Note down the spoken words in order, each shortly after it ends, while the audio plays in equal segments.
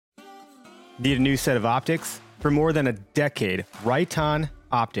Need a new set of optics? For more than a decade, Riton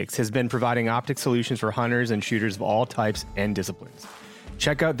Optics has been providing optic solutions for hunters and shooters of all types and disciplines.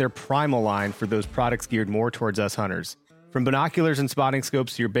 Check out their Primal line for those products geared more towards us hunters. From binoculars and spotting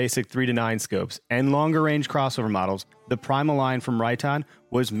scopes to your basic 3-9 scopes and longer range crossover models, the Primal line from Riton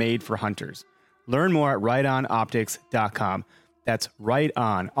was made for hunters. Learn more at ritonoptics.com. That's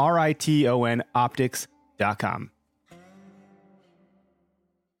Riton, Riton optics.com.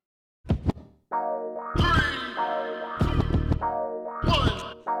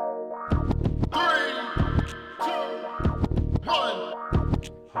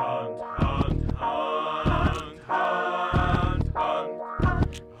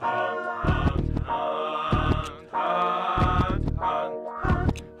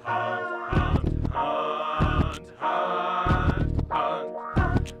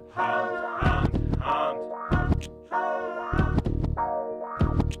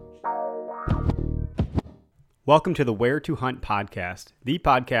 Welcome to the Where to Hunt podcast, the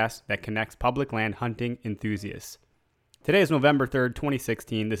podcast that connects public land hunting enthusiasts. Today is November 3rd,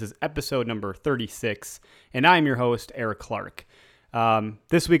 2016. This is episode number 36, and I'm your host, Eric Clark.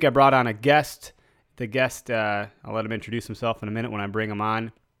 This week I brought on a guest. The guest, I'll let him introduce himself in a minute when I bring him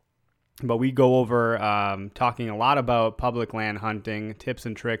on. But we go over talking a lot about public land hunting, tips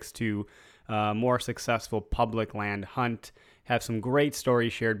and tricks to more successful public land hunt, have some great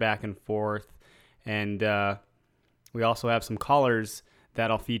stories shared back and forth, and we also have some callers that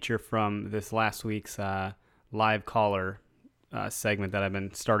I'll feature from this last week's live caller segment that I've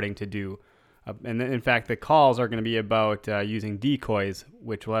been starting to do. And in fact, the calls are going to be about using decoys,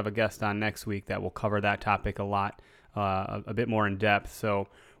 which we'll have a guest on next week that will cover that topic a lot, a bit more in depth. So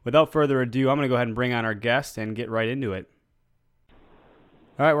without further ado, I'm going to go ahead and bring on our guest and get right into it.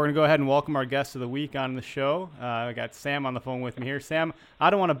 All right, we're going to go ahead and welcome our guest of the week on the show. I got Sam on the phone with me here. Sam, I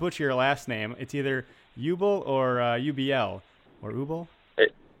don't want to butcher your last name. It's either Ubel or UBL or Ubel?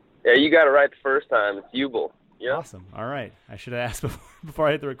 Yeah, you got it right the first time. It's Ubel. Yeah. Awesome. All right. I should have asked before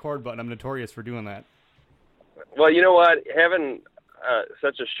I hit the record button. I'm notorious for doing that. Well, you know what? Having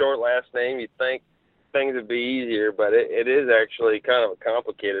such a short last name, you'd think things would be easier, but it is actually kind of a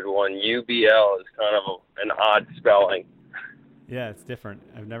complicated one. UBL is kind of an odd spelling. Yeah, it's different.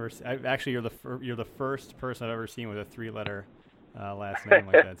 Actually, you're the first person I've ever seen with a 3-letter last name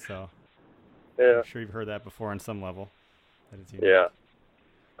like that. So yeah. I'm sure you've heard that before on some level. Yeah.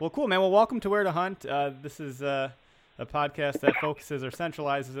 Well, cool, man. Well, welcome to Where to Hunt. This is a podcast that focuses or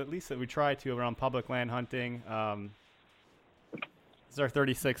centralizes, at least that we try to, around public land hunting. This is our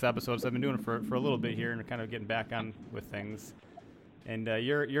 36th episode, so I've been doing it for a little bit here and kind of getting back on with things. And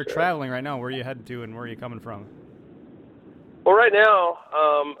you're traveling right now. Where are you headed to and where are you coming from? Well, right now,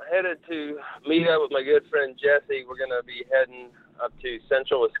 headed to meet up with my good friend Jesse. We're going to be heading up to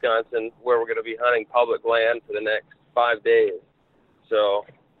central Wisconsin, where we're going to be hunting public land for the next 5 days. So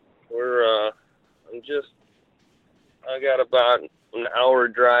I got about an hour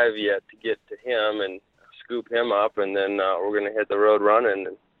drive yet to get to him and scoop him up, and then we're going to hit the road running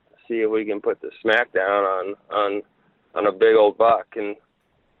and see if we can put the smack down on a big old buck in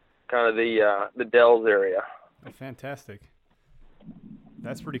kind of the Dells area. Oh, fantastic.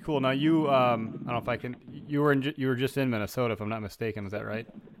 That's pretty cool. Now you, I don't know if I can. You were just in Minnesota, if I'm not mistaken. Is that right?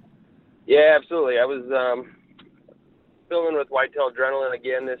 Yeah, absolutely. I was filming with Whitetail Adrenaline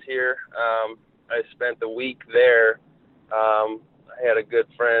again this year. I spent the week there. I had a good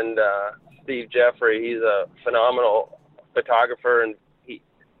friend, Steve Jeffrey. He's a phenomenal photographer, and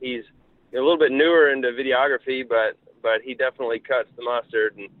he's a little bit newer into videography, but he definitely cuts the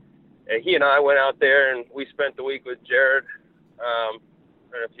mustard. And he and I went out there, and we spent the week with Jared. I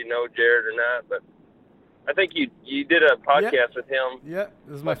don't know if you know Jared or not, but I think you did a podcast with him. Yeah,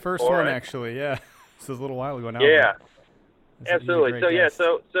 this is my first one, actually. Yeah, this was a little while ago now. Yeah, absolutely.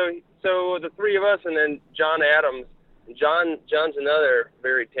 So so the three of us, and then John Adams. John's another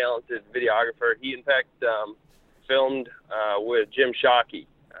very talented videographer. He in fact filmed with Jim Shockey.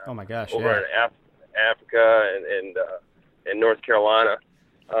 Oh my gosh! Over in Africa and North Carolina.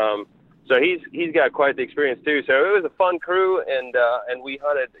 So he's got quite the experience too. So it was a fun crew, and we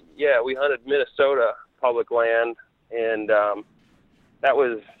hunted Minnesota public land, and that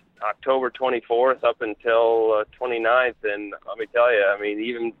was October 24th up until 29th. And let me tell you, I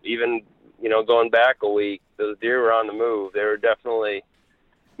mean, even going back a week, those deer were on the move. They were definitely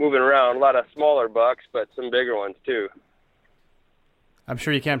moving around. A lot of smaller bucks, but some bigger ones too. I'm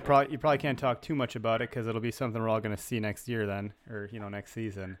sure you probably can't talk too much about it because it'll be something we're all going to see next year then, or next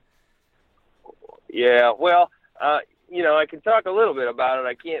season. Yeah, well, I can talk a little bit about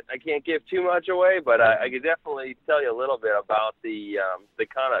it. I can't give too much away, but I could definitely tell you a little bit about the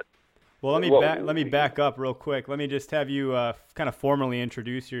kind of Well, let me back up real quick. Let me just have you kind of formally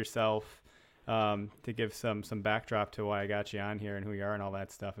introduce yourself to give some backdrop to why I got you on here and who you are and all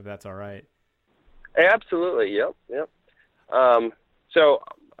that stuff, if that's all right. Absolutely. Yep. So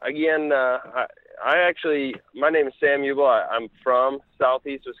again, my name is Sam Ubel. I'm from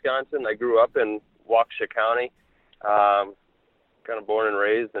Southeast Wisconsin. I grew up in Waukesha County, kind of born and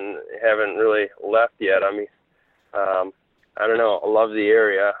raised, and haven't really left yet. I mean, I don't know. I love the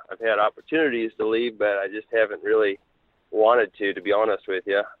area. I've had opportunities to leave, but I just haven't really wanted to be honest with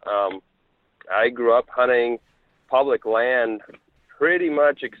you. I grew up hunting public land pretty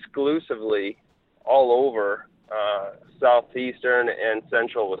much exclusively all over southeastern and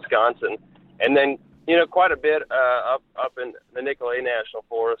central Wisconsin, and then quite a bit up in the Nicolet National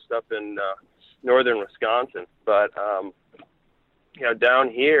Forest up in northern Wisconsin. But down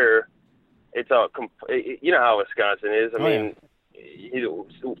here, it's how Wisconsin is. I mean,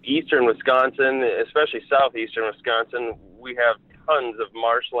 eastern Wisconsin, especially southeastern Wisconsin, we have tons of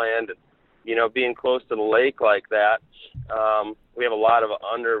marshland. Being close to the lake like that, we have a lot of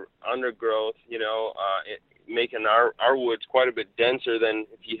undergrowth. Making our woods quite a bit denser than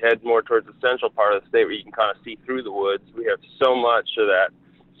if you head more towards the central part of the state, where you can kind of see through the woods. We have so much of that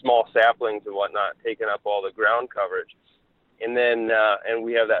small saplings and whatnot taking up all the ground coverage. And then, and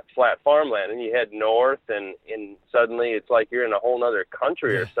we have that flat farmland, and you head north, and suddenly it's like you're in a whole nother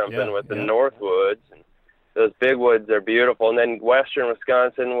country or something with the north woods. And those big woods are beautiful. And then western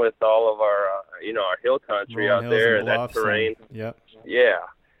Wisconsin with all of our, our hill country out there, that terrain. Yep. Yeah.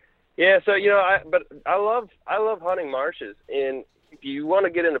 So, but I love hunting marshes. And if you want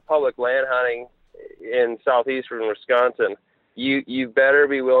to get into public land hunting in southeastern Wisconsin, you better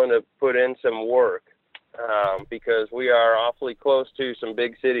be willing to put in some work. Because we are awfully close to some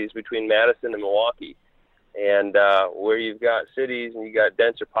big cities between Madison and Milwaukee, and where you've got cities and you got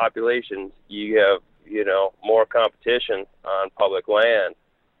denser populations, you have more competition on public land.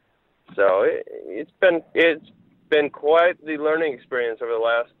 So it's been quite the learning experience over the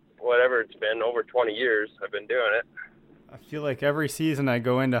last it's been over 20 years I've been doing it. I feel like every season I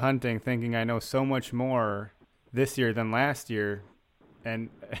go into hunting thinking I know so much more this year than last year,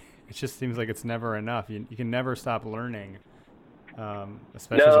 and it just seems like it's never enough. You can never stop learning,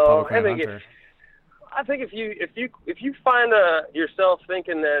 especially as a public land hunter. I think if you find yourself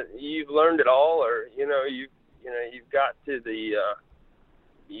thinking that you've learned it all, or you've got to the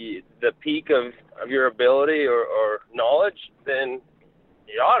peak of your ability or knowledge, then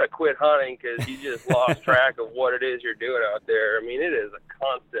you ought to quit hunting, because you just lost track of what it is you're doing out there. I mean, it is a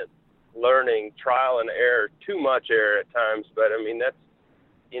constant learning, trial and error, too much error at times. But I mean, that's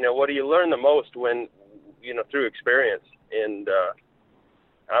what do you learn the most when, through experience? And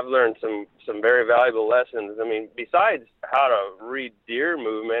I've learned some very valuable lessons. I mean, besides how to read deer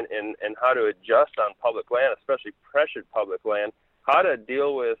movement and how to adjust on public land, especially pressured public land, how to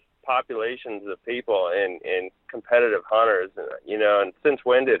deal with populations of people and competitive hunters, and since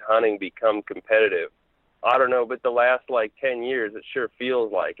when did hunting become competitive? I don't know, but the last 10 years, it sure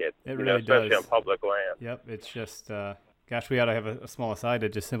feels like it. It really especially does. on public land. Yep, it's just, gosh, we ought to have a small aside to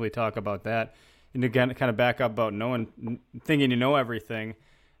just simply talk about that. And again, kind of back up about thinking you know everything.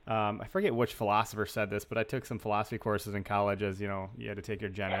 I forget which philosopher said this, but I took some philosophy courses in college as, you had to take your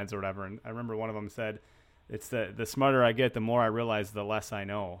gen eds or whatever. And I remember one of them said, it's the smarter I get, the more I realize the less I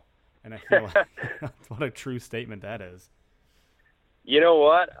know. And I feel like what a true statement that is. You know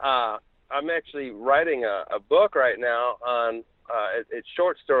what? I'm actually writing a book right now on it's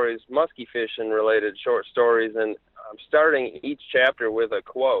short stories, musky fishing related short stories, and I'm starting each chapter with a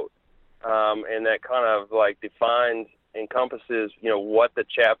quote, and that kind of defines, encompasses, what the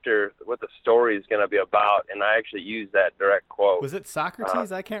story is going to be about, and I actually use that direct quote. Was it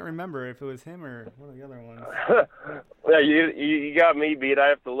Socrates? I can't remember if it was him or one of the other ones. Yeah, you got me beat. I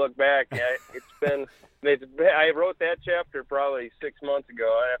have to look back. I wrote that chapter probably 6 months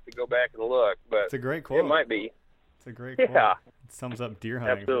ago. I have to go back and look, but it's a great quote. It might be. It's a great quote. Yeah. It sums up deer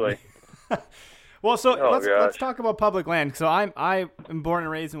hunting. Absolutely. Well, so let's talk about public land. So I am born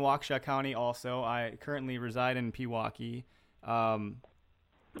and raised in Waukesha County. Also, I currently reside in Pewaukee.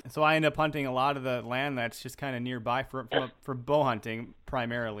 So I end up hunting a lot of the land that's just kind of nearby for bow hunting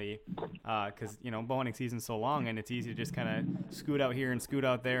primarily, because bow hunting season's so long, and it's easy to just kind of scoot out here and scoot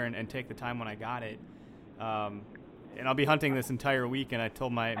out there and take the time when I got it. And I'll be hunting this entire week. And I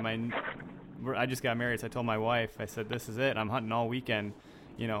told I just got married, so I told my wife, I said, this is it. I'm hunting all weekend.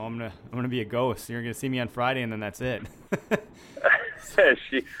 I'm gonna be a ghost. You're gonna see me on Friday, and then that's it.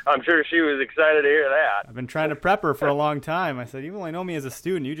 I'm sure she was excited to hear that. I've been trying to prep her for a long time. I said, you only know me as a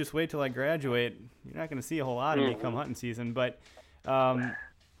student. You just wait till I graduate. You're not gonna see a whole lot of me come hunting season. But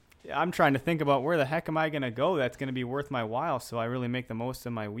I'm trying to think about where the heck am I going to go that's going to be worth my while, so I really make the most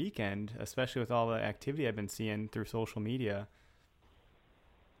of my weekend, especially with all the activity I've been seeing through social media.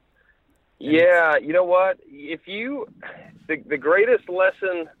 Yeah, you know what? The greatest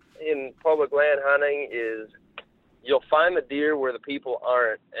lesson in public land hunting is you'll find the deer where the people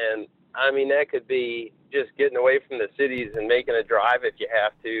aren't. And I mean, that could be just getting away from the cities and making a drive if you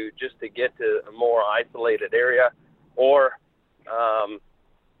have to, just to get to a more isolated area. Or,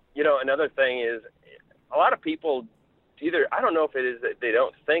 another thing is a lot of people either, I don't know if it is that they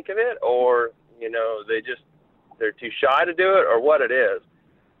don't think of it, or, they're too shy to do it, or what it is.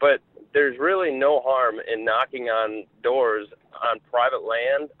 But there's really no harm in knocking on doors on private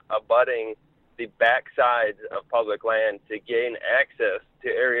land abutting the backsides of public land to gain access to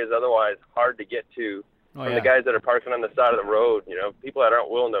areas otherwise hard to get to. The guys that are parking on the side of the road, people that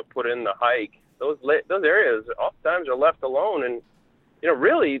aren't willing to put in the hike. Those areas oftentimes are left alone and,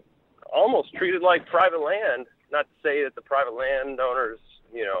 really almost treated like private land. Not to say that the private landowners,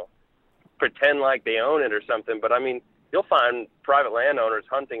 pretend like they own it or something, but I mean, you'll find private landowners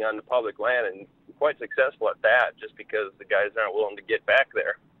hunting on the public land and quite successful at that, just because the guys aren't willing to get back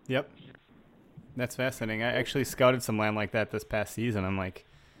there. Yep. That's fascinating. I actually scouted some land like that this past season. I'm like,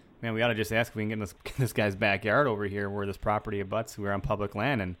 man, we ought to just ask if we can get in this guy's backyard over here where this property abuts. We're on public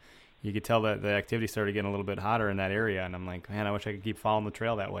land, and you could tell that the activity started getting a little bit hotter in that area. And I'm like, man, I wish I could keep following the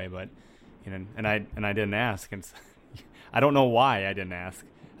trail that way, but and I didn't ask, and I don't know why I didn't ask.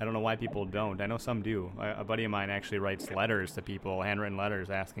 I don't know why people don't. I know some do. A buddy of mine actually writes letters to people, handwritten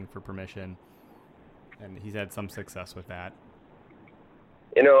letters asking for permission, and he's had some success with that.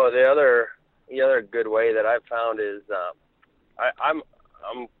 The other good way that I've found is I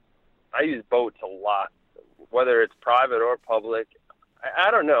use boats a lot, whether it's private or public. I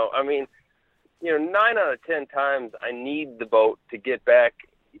don't know. I mean, 9 out of 10 times I need the boat to get back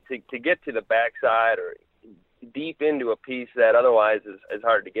to get to the backside or deep into a piece that otherwise is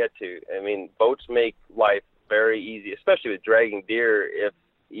hard to get to. I mean, boats make life very easy, especially with dragging deer if,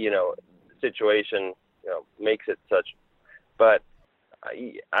 the situation, makes it such. But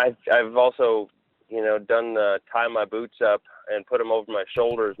I've also, done the tie my boots up and put them over my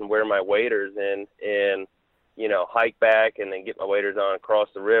shoulders and wear my waders in and, hike back and then get my waders on across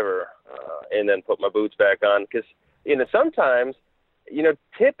the river and then put my boots back on. Because, sometimes,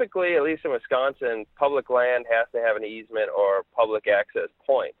 typically, at least in Wisconsin, public land has to have an easement or public access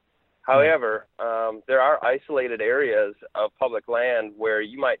point. However, there are isolated areas of public land where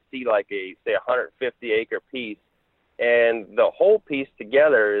you might see like a 150-acre piece, and the whole piece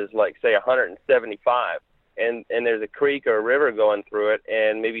together is like, say, 175. And there's a creek or a river going through it,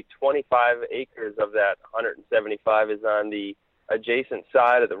 and maybe 25 acres of that 175 is on the adjacent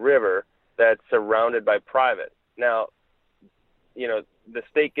side of the river that's surrounded by private. Now, the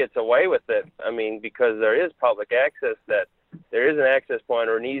state gets away with it, I mean, because there is public access, that there is an access point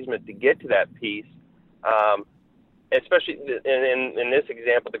or an easement to get to that piece, especially in this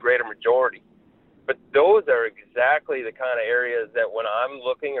example, the greater majority. But those are exactly the kind of areas that when I'm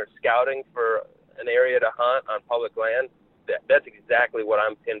looking or scouting for an area to hunt on public land, that's exactly what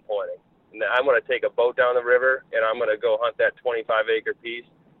I'm pinpointing. And I'm going to take a boat down the river, and I'm going to go hunt that 25-acre piece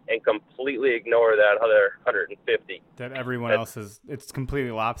and completely ignore that other 150. That everyone else is, it's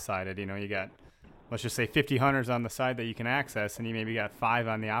completely lopsided. You got, let's just say 50 hunters on the side that you can access, and you maybe got 5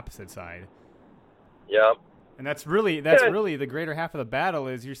 on the opposite side. Yep. And that's really the greater half of the battle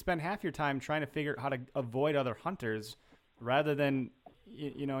is you spend half your time trying to figure out how to avoid other hunters rather than,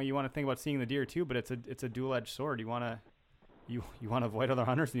 you want to think about seeing the deer too, but it's a dual-edged sword. You want to avoid other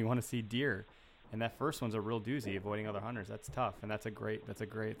hunters and you want to see deer. And that first one's a real doozy, avoiding other hunters. That's tough, and that's a great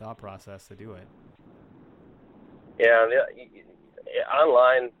thought process to do it. Yeah,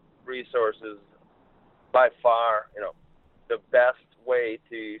 online resources by far, the best way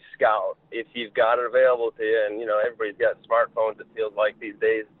to scout if you've got it available to you. And everybody's got smartphones. It feels like these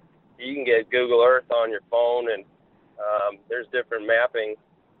days you can get Google Earth on your phone, and there's different mapping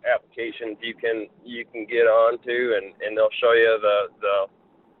applications you can get onto, and they'll show you the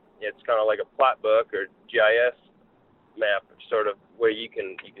it's kind of like a plot book or GIS map, sort of where you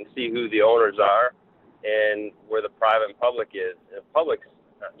can see who the owners are and where the private and public is. And public's,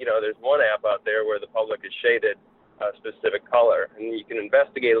 there's one app out there where the public is shaded a specific color, and you can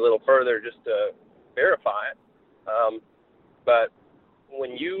investigate a little further just to verify it. But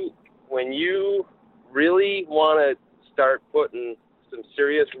when you really want to start putting some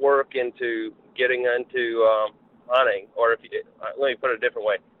serious work into getting into hunting, or let me put it a different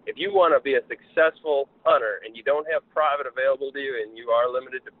way. If you want to be a successful hunter and you don't have private available to you and you are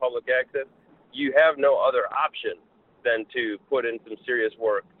limited to public access, you have no other option than to put in some serious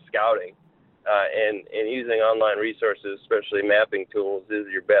work scouting. And using online resources, especially mapping tools, is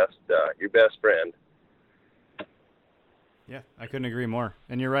your best friend. Yeah, I couldn't agree more.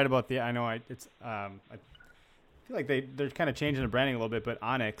 And you're right about I feel like they're kind of changing the branding a little bit, but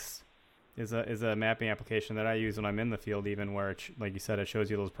Onyx is a mapping application that I use when I'm in the field, even where like you said, it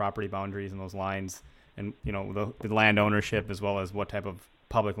shows you those property boundaries and those lines, and the land ownership as well as what type of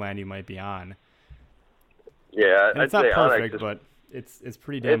public land you might be on. Yeah, and it's not perfect, but it's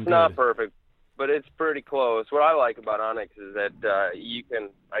pretty damn good. It's not perfect, but it's pretty close. What I like about Onyx is that you can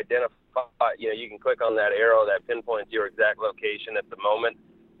identify, you can click on that arrow that pinpoints your exact location at the moment,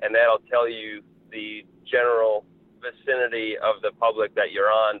 and that'll tell you the general vicinity of the public that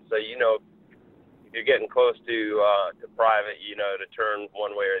you're on. So if you're getting close to private, to turn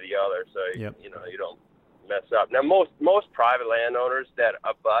one way or the other, so yep. You don't mess up. Now most private landowners that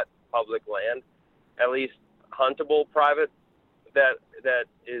abut public land, at least huntable private that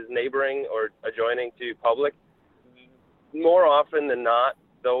is neighboring or adjoining to public, more often than not,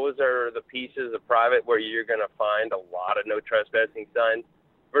 those are the pieces of private where you're going to find a lot of no trespassing signs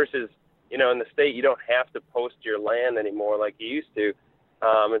versus, in the state, you don't have to post your land anymore like you used to.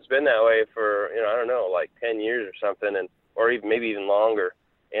 It's been that way for, I don't know, like 10 years or something, or maybe even longer.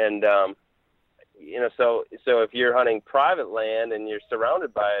 And, so if you're hunting private land and you're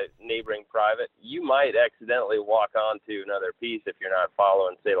surrounded by neighboring private, you might accidentally walk onto another piece if you're not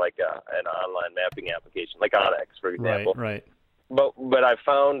following, say, like an online mapping application, like Onyx, for example. Right. But I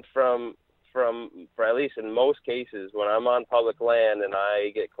found from for at least in most cases, when I'm on public land and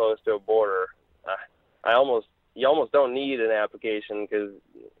I get close to a border, you almost don't need an application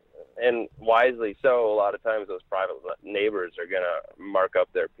and wisely so, a lot of times those private neighbors are going to mark up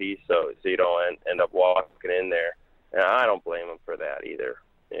their piece so you don't end up walking in there. And I don't blame them for that either,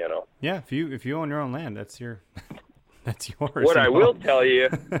 Yeah, if you own your own land, that's yours. What I will tell you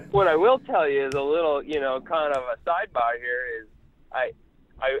is a little, kind of a sidebar here is I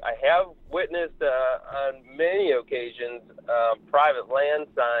have witnessed on many occasions private land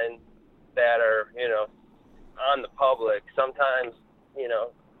signs that are, on the public, sometimes,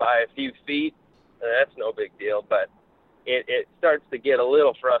 by a few feet, and that's no big deal, but it starts to get a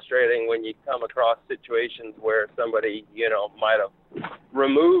little frustrating when you come across situations where somebody, might have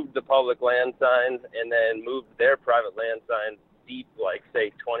removed the public land signs and then moved their private land signs deep, like,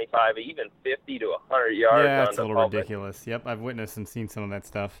 say, 25, even 50 to 100 yards. Yeah, it's a little public. Ridiculous. Yep, I've witnessed and seen some of that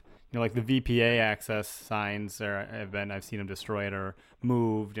stuff. Like the VPA access signs, I've seen them destroyed or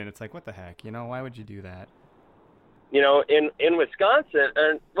moved, and it's like, what the heck? Why would you do that? In Wisconsin,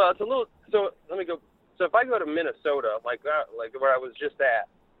 and it's a little. So let me go. So if I go to Minnesota, like where I was just at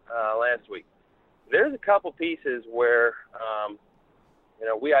last week, there's a couple pieces where,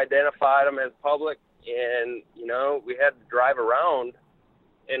 we identified them as public, and we had to drive around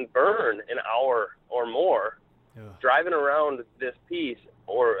and burn an hour or more driving around this piece,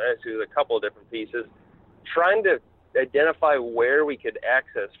 or actually a couple of different pieces, trying to identify where we could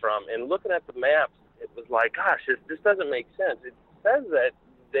access from. And looking at the maps, it was like, gosh, this doesn't make sense. It says that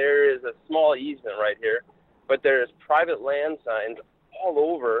there is a small easement right here, but there's private land signs all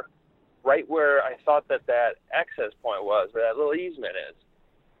over right where I thought that access point was, where that little easement is.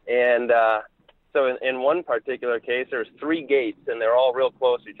 And so in one particular case, there's 3 gates, and they're all real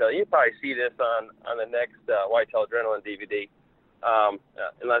close to each other. You probably see this on the next Whitetail Adrenaline DVD,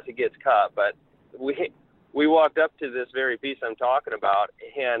 unless it gets cut. But we walked up to this very piece I'm talking about,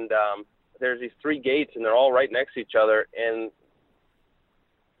 and there's these 3 gates, and they're all right next to each other. And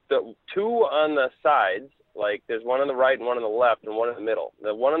the 2 on the sides, like there's one on the right and one on the left and one in the middle.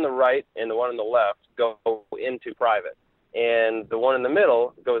 The one on the right and the one on the left go into private, and the one in the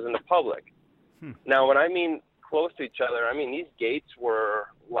middle goes into public. Now, when I mean close to each other, I mean these gates were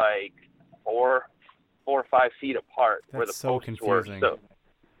like 4 or 5 feet apart. That's where the so posts confusing. were. So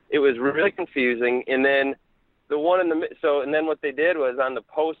it was really confusing. And then the one in the and then what they did was on the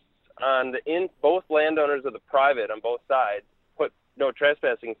posts both landowners of the private on both sides put no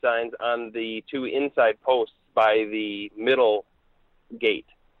trespassing signs on the 2 inside posts by the middle gate.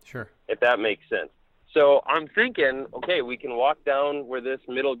 Sure. If that makes sense. So I'm thinking, okay, we can walk down where this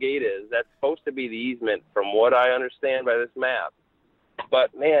middle gate is. That's supposed to be the easement from what I understand by this map.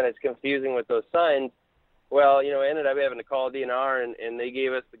 But, man, it's confusing with those signs. Well, I ended up having to call DNR, and they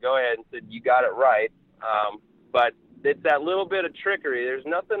gave us the go-ahead and said, you got it right. But it's that little bit of trickery. There's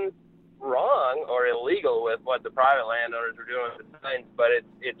nothing wrong or illegal with what the private landowners are doing with the signs, but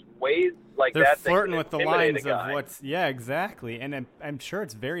it's ways like They're that. They're flirting with the lines of what's... Yeah, exactly. And I'm sure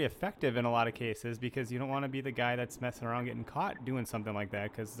it's very effective in a lot of cases because you don't want to be the guy that's messing around getting caught doing something like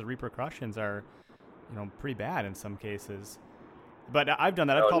that because the repercussions are, pretty bad in some cases. But I've done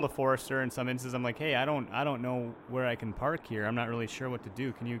that. I've called a forester in some instances. I'm like, hey, I don't know where I can park here. I'm not really sure what to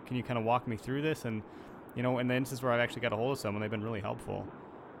do. Can you kind of walk me through this? And in the instance where I've actually got a hold of someone, they've been really helpful.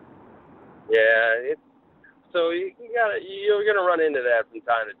 Yeah, so you're gonna run into that from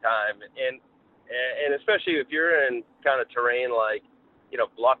time to time, and especially if you're in kind of terrain like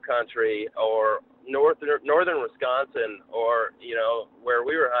bluff country or northern Wisconsin, or where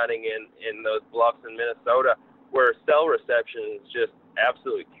we were hunting in those bluffs in Minnesota, where cell reception is just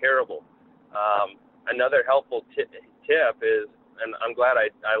absolutely terrible. Another helpful tip is, and I'm glad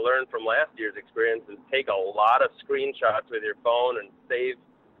I learned from last year's experience, is take a lot of screenshots with your phone and save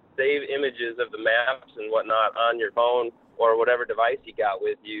images of the maps and whatnot on your phone or whatever device you got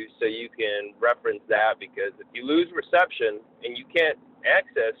with you, so you can reference that. Because if you lose reception and you can't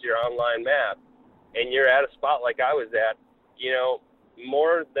access your online map, and you're at a spot like I was at,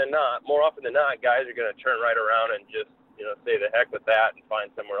 more often than not, guys are going to turn right around and just say the heck with that and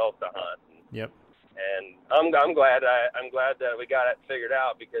find somewhere else to hunt. Yep. And I'm glad that we got it figured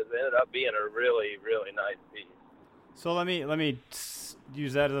out, because it ended up being a really, really nice piece. So let me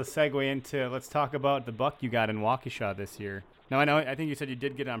use that as a segue into, let's talk about the buck you got in Waukesha this year. Now I think you said you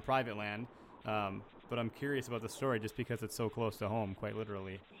did get it on private land, but I'm curious about the story just because it's so close to home, quite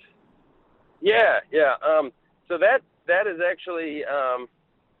literally. Yeah. So that is actually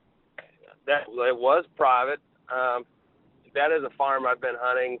that it was private. That is a farm I've been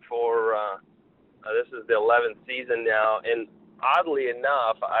hunting for. This is the 11th season now, and oddly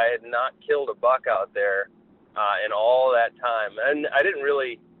enough, I had not killed a buck out there in all that time, and I didn't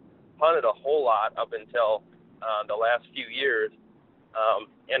really hunt it a whole lot up until the last few years.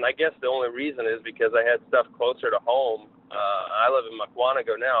 And I guess the only reason is because I had stuff closer to home. I live in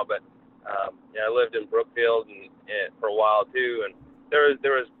Mukwonago now, but I lived in Brookfield and for a while too, and there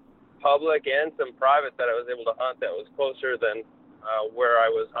was public and some private that I was able to hunt that was closer than where I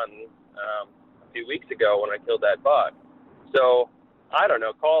was hunting a few weeks ago when I killed that buck. So I don't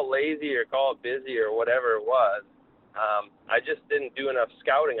know, call it lazy or call it busy or whatever it was. I just didn't do enough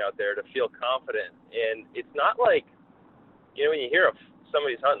scouting out there to feel confident. And it's not like, when you hear of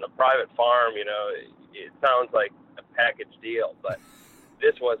somebody's hunting a private farm, it sounds like a package deal, but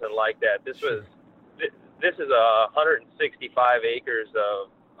this wasn't like that. This is 165 acres of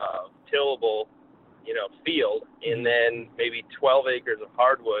tillable, field, and then maybe 12 acres of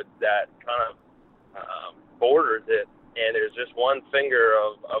hardwood that kind of borders it. And there's just one finger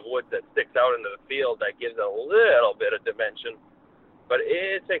of wood that sticks out into the field that gives it a little bit of dimension. But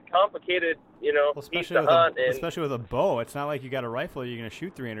it's a complicated, piece to hunt. Especially with a bow. It's not like you got a rifle, you're going to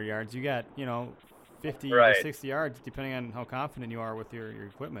shoot 300 yards. You got, 50 right. to 60 yards, depending on how confident you are with your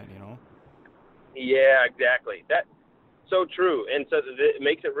equipment, Yeah, exactly. That's so true. And so it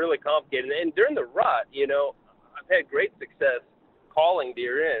makes it really complicated. And during the rut, I've had great success calling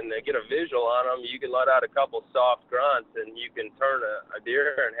deer in. They get a visual on them. You can let out a couple soft grunts, and you can turn a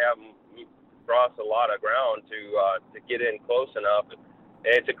deer and have them cross a lot of ground to get in close enough. And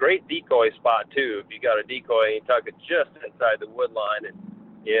it's a great decoy spot too. If you got a decoy and you tuck it just inside the wood line, and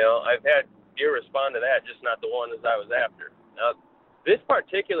I've had deer respond to that, just not the one as I was after. Now, this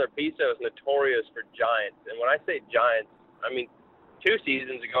particular piece was notorious for giants, and when I say giants, I mean 2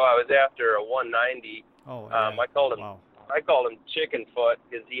 seasons ago I was after a 190. Oh, yeah. I called him Chicken Foot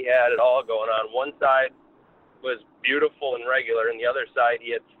because he had it all going on. One side was beautiful and regular, and the other side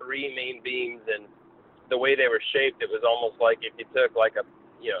he had 3 main beams, and the way they were shaped, it was almost like if you took like a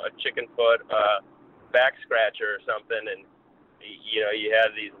chicken foot back scratcher or something, and you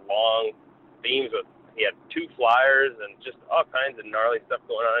had these long beams he had 2 flyers and just all kinds of gnarly stuff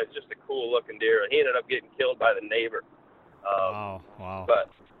going on. It was just a cool looking deer. He ended up getting killed by the neighbor. Wow.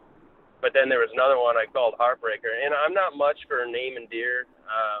 But then there was another one I called Heartbreaker, and I'm not much for naming deer.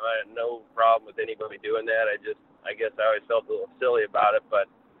 I had no problem with anybody doing that. I guess I always felt a little silly about it. But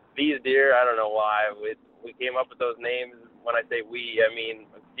these deer, I don't know why we came up with those names. When I say we, I mean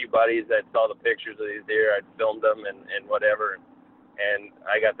a few buddies that saw the pictures of these deer. I'd filmed them and whatever, and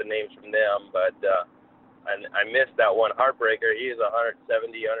I got the names from them. But I missed that one Heartbreaker. He is a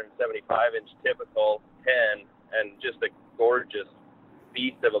 175 inch typical 10, and just a gorgeous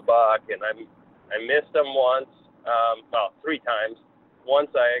beast of a buck. And I missed him once, 3 times. Once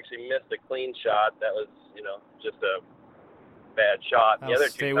I actually missed a clean shot. That was, just a bad shot. The other 2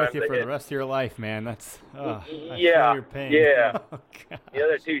 times stay with you for the rest of your life, man. That's I feel your pain. Yeah. Oh, the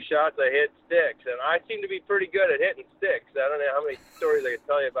other 2 shots I hit sticks, and I seem to be pretty good at hitting sticks. I don't know how many stories I can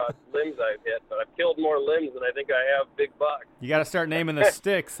tell you about limbs I've hit, but I've killed more limbs than I think I have big bucks. You got to start naming the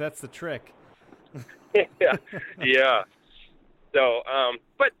sticks. That's the trick. Yeah. So,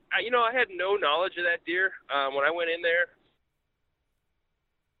 but I had no knowledge of that deer when I went in there.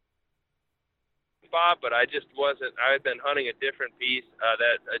 spot, but I just wasn't. I had been hunting a different piece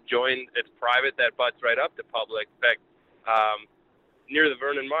that adjoins. It's private, that butts right up to public. In fact, near the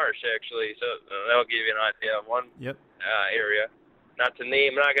Vernon Marsh, actually. So that'll give you an idea of one area. Not going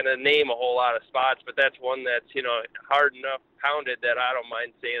to name a whole lot of spots, but that's one that's, hard enough pounded that I don't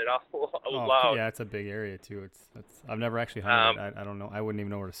mind saying it out loud. Yeah, it's a big area too. I've never actually hunted it. I don't know. I wouldn't even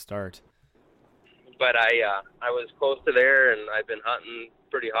know where to start. But I was close to there, and I've been hunting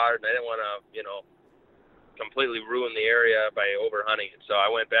pretty hard, and I didn't want to, completely ruin the area by over-hunting it. So I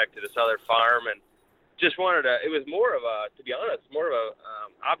went back to this other farm and just wanted to. It was more of a, to be honest, more of a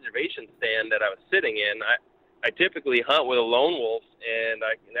observation stand that I was sitting in. I typically hunt with a lone wolf, and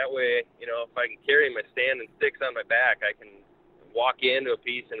that way, if I can carry my stand and sticks on my back, I can walk into a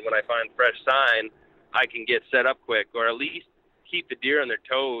piece, and when I find fresh sign, I can get set up quick, or at least keep the deer on their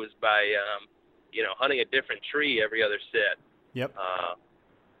toes by, hunting a different tree every other sit. Yep.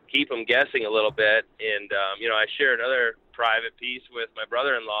 Keep them guessing a little bit, and I share another private piece with my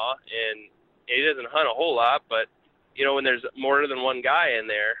brother-in-law, and he doesn't hunt a whole lot, but when there's more than one guy in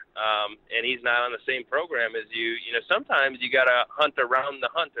there, and he's not on the same program as you, sometimes you got to hunt around the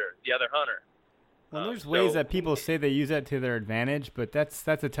other hunter. Well, there's ways that people say they use that to their advantage, but that's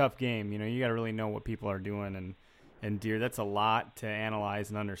a tough game. You got to really know what people are doing, and deer, that's a lot to analyze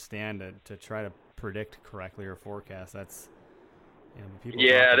and understand to try to predict correctly or forecast. That's, people.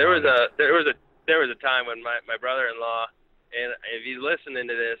 Yeah, there was a time when my brother-in-law, and if he's listening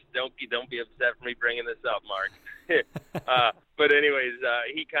to this, don't be upset for me bringing this up, Mark. But anyways,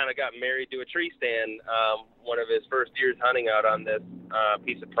 he kind of got married to a tree stand one of his first years hunting out on this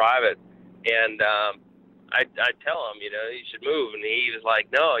piece of private, and I tell him, you should move, and he was like,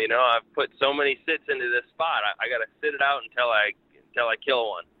 no, I've put so many sits into this spot, I got to sit it out until I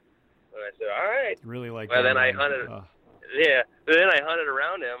kill one. And I said, all right. Really like. Well, then I hunted. Yeah, but then I hunted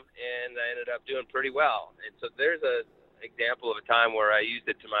around him, and I ended up doing pretty well. And so there's a example of a time where I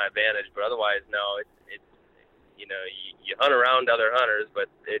used it to my advantage, but otherwise, no. It's you hunt around other hunters, but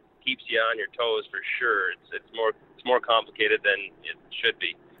it keeps you on your toes for sure. It's more complicated than it should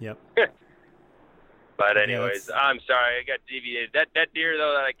be. Yep. But anyways, I'm sorry, I got deviated. That deer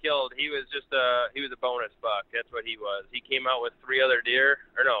though that I killed, he was a bonus buck. That's what he was. He came out with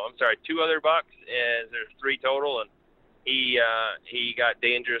two other bucks, and there's three total, and he got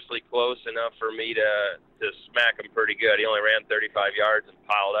dangerously close enough for me to smack him pretty good. He only ran 35 yards and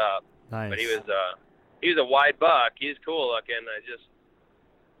piled up. Nice. But he was a wide buck. He's cool looking.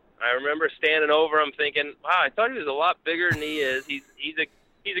 I remember standing over him thinking, wow, I thought he was a lot bigger than he is. He's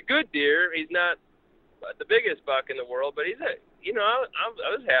a good deer. He's not the biggest buck in the world, but I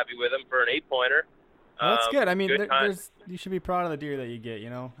was happy with him for an 8-pointer. Well, that's good. I mean, you should be proud of the deer that you get.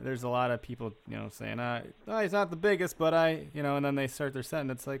 There's a lot of people, saying, he's not the biggest, but and then they start their set, and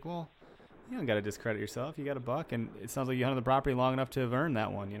it's like, well, you don't got to discredit yourself. You got a buck, and it sounds like you hunted the property long enough to have earned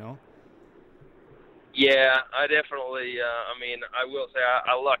that one. Yeah, I definitely. I will say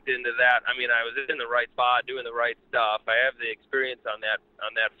I lucked into that. I was in the right spot, doing the right stuff. I have the experience on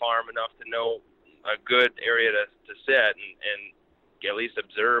that farm enough to know a good area to sit and at least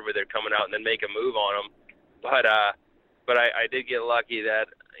observe where they're coming out and then make a move on them. But I did get lucky that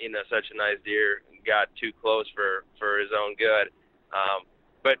such a nice deer got too close for his own good.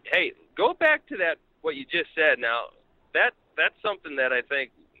 But hey, go back to that what you just said. Now that's something that I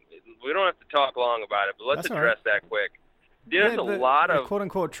think we don't have to talk long about it, but let's address that quick. There's a lot of quote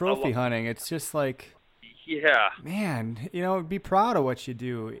unquote trophy hunting. It's just like, yeah, man, be proud of what you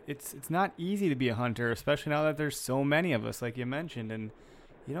do. It's not easy to be a hunter, especially now that there's so many of us, like you mentioned, and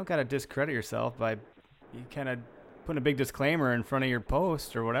you don't got to discredit yourself by you kind of putting a big disclaimer in front of your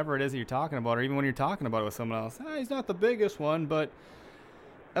post or whatever it is that you're talking about, or even when you're talking about it with someone else. He's not the biggest one, but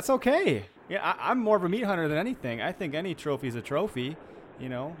that's okay. Yeah, I'm more of a meat hunter than anything. I think any trophy is a trophy. I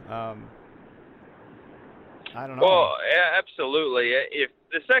don't know. Well, yeah, absolutely. If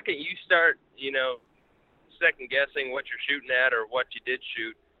the second you start, second guessing what you're shooting at or what you did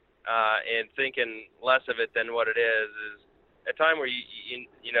shoot, and thinking less of it than what it is a time where you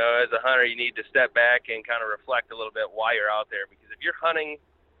as a hunter, you need to step back and kind of reflect a little bit why you're out there. Because if you're hunting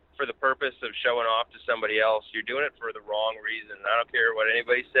for the purpose of showing off to somebody else, you're doing it for the wrong reason. I don't care what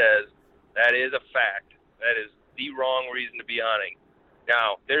anybody says. That is a fact. That is the wrong reason to be hunting.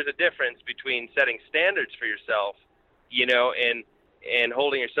 Now, there's a difference between setting standards for yourself, and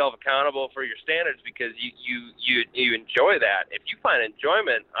holding yourself accountable for your standards because you enjoy that. If you find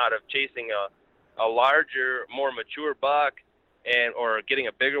enjoyment out of chasing a larger, more mature buck or getting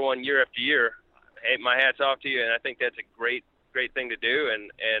a bigger one year after year, hey, my hat's off to you, and I think that's a great thing to do,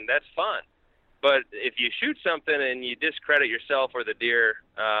 and that's fun. But if you shoot something and you discredit yourself or the deer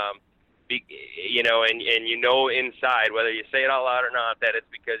and inside, whether you say it out loud or not, that it's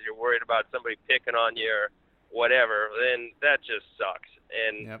because you're worried about somebody picking on you or whatever, then that just sucks.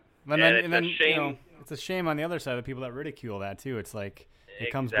 And, yep. and it's a shame. It's a shame on the other side of the people that ridicule that too. It's like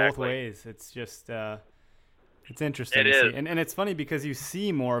it comes Exactly. both ways. It's just it's interesting It to is. see. And it's funny because you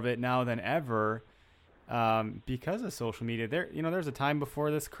see more of it now than ever because of social media. There's a time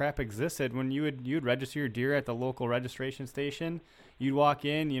before this crap existed when you'd register your deer at the local registration station. You'd walk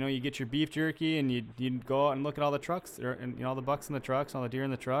in, you get your beef jerky, and you'd go out and look at all the trucks, and all the bucks in the trucks, all the deer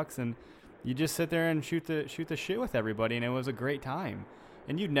in the trucks, and you just sit there and shoot the shit with everybody, and it was a great time.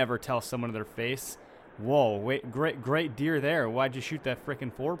 And you'd never tell someone to their face, "Whoa, wait, great deer there. Why'd you shoot that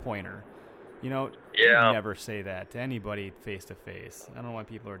frickin' 4-pointer?" Yeah. You'd never say that to anybody face to face. I don't know why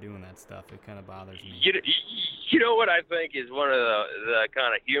people are doing that stuff. It kind of bothers me. You know what I think is one of the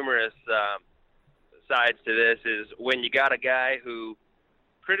kind of humorous sides to this is when you got a guy who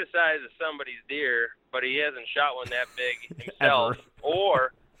criticizes somebody's deer, but he hasn't shot one that big himself.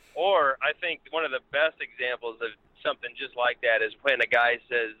 or I think one of the best examples of something just like that is when a guy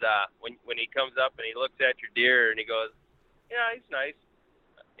says when he comes up and he looks at your deer and he goes, "Yeah, he's nice,"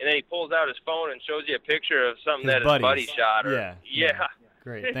 and then he pulls out his phone and shows you a picture of something His that buddies. his buddy shot. Yeah.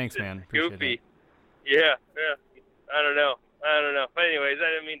 Great, thanks, man. Appreciate Goofy. Yeah. I don't know. But anyways, I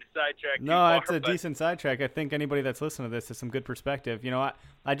didn't mean to sidetrack too far. No, it's a decent sidetrack. I think anybody that's listening to this has some good perspective.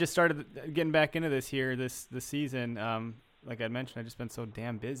 I just started getting back into this here this season. Like I mentioned, I've just been so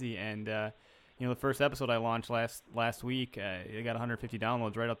damn busy, and the first episode I launched last week, it got 150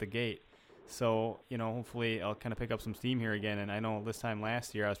 downloads right out the gate. So hopefully I'll kind of pick up some steam here again. And I know this time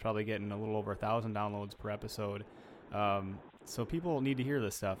last year I was probably getting a little over 1,000 downloads per episode. So people need to hear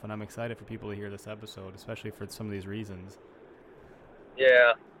this stuff, and I'm excited for people to hear this episode, especially for some of these reasons.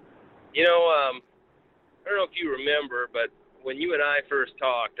 Yeah. I don't know if you remember, but when you and I first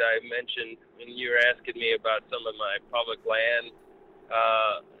talked, I mentioned when you were asking me about some of my public land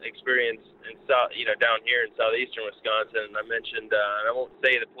experience in down here in southeastern Wisconsin, and I mentioned, and I won't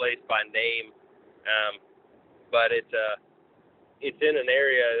say the place by name, but it's in an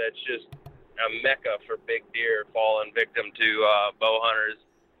area that's just a mecca for big deer falling victim to bow hunters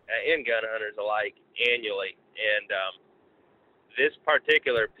and gun hunters alike annually. And this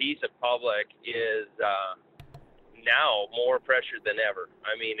particular piece of public is now more pressured than ever.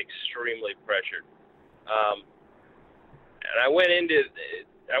 I mean, extremely pressured. And I went into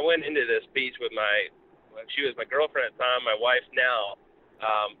this piece with she was my girlfriend at the time, my wife now,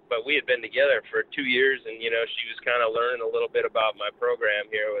 but we had been together for 2 years, and she was kind of learning a little bit about my program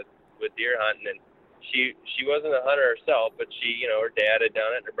here with deer hunting, and she wasn't a hunter herself, but her dad had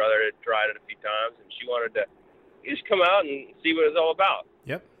done it, and her brother had tried it a few times, and she wanted to just come out and see what it was all about.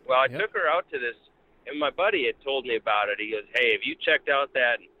 Yep. Well, I took her out to this, and my buddy had told me about it. He goes, "Hey, have you checked out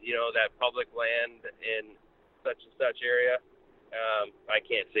that public land in such and such area?" I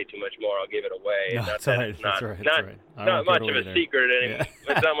can't say too much more. I'll give it away. No, Not that's all right. That's right. Not much of a secret anymore.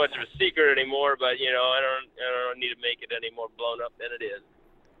 Yeah. It's not much of a secret anymore, but I don't need to make it any more blown up than it is.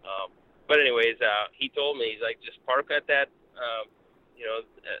 But anyways, he told me, he's like, just park at that,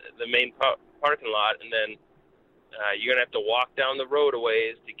 the main parking lot, and then you're gonna have to walk down the road a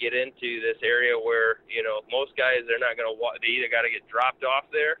ways to get into this area where most guys, they're not gonna walk. They either got to get dropped off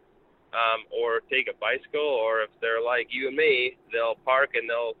there, or take a bicycle, or if they're like you and me, they'll park and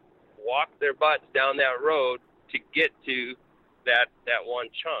they'll walk their butts down that road to get to that one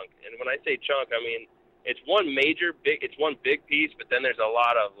chunk. And when I say chunk, I mean it's one big piece, but then there's a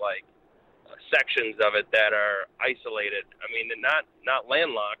lot of sections of it that are isolated. I mean, not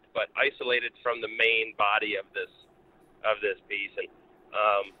landlocked, but isolated from the main body of this piece. And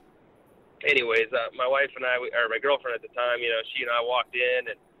anyways, my wife and I, or my girlfriend at the time, she and I walked in,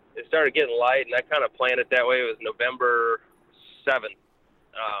 and it started getting light, and I kind of planned it that way. It was November 7th,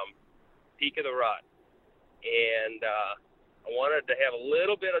 peak of the rut, and I wanted to have a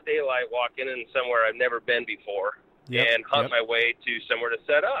little bit of daylight walking in somewhere I've never been before, and hunt my way to somewhere to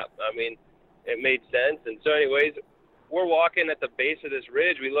set up. I mean, it made sense. And so anyways, we're walking at the base of this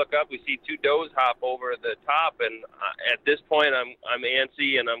ridge. We look up, we see two does hop over the top, and at this point I'm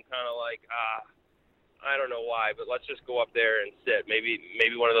antsy, and I'm kind of like, I don't know why, but let's just go up there and sit. Maybe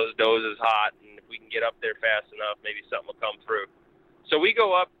one of those does is hot, and if we can get up there fast enough, maybe something will come through. So we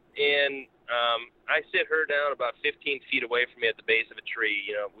go up, and I sit her down about 15 feet away from me at the base of a tree.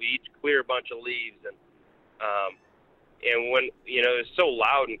 We each clear a bunch of leaves, and when it's so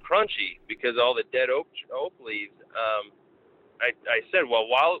loud and crunchy because all the dead oak leaves, I said, well,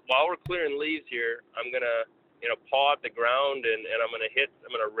 while we're clearing leaves here, I'm gonna paw at the ground, and I'm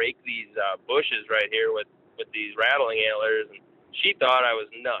gonna rake these bushes right here with these rattling antlers, she thought I was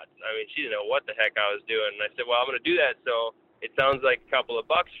nuts. I mean, she didn't know what the heck I was doing. And I said, well, I'm going to do that so it sounds like a couple of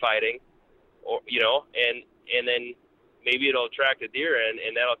bucks fighting, or and then maybe it'll attract a deer in,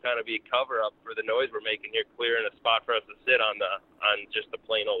 and that'll kind of be a cover up for the noise we're making here, clearing a spot for us to sit on just the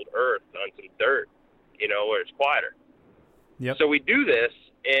plain old earth on some dirt, where it's quieter. Yep. So we do this,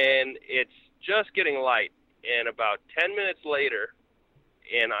 and it's just getting light. And about 10 minutes later,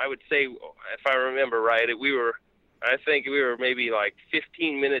 and I would say, if I remember right, I think we were maybe like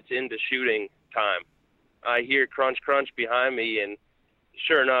 15 minutes into shooting time. I hear crunch, crunch behind me, and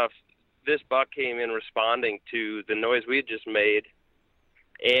sure enough, this buck came in responding to the noise we had just made,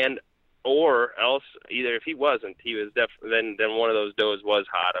 or else either if he wasn't, he was then one of those does was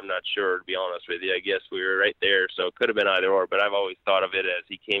hot. I'm not sure, to be honest with you. I guess we were right there, so it could have been either or. But I've always thought of it as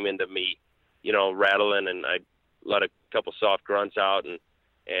he came into me, rattling, and I let a couple soft grunts out and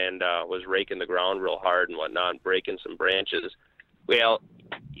was raking the ground real hard and whatnot, and breaking some branches. Well,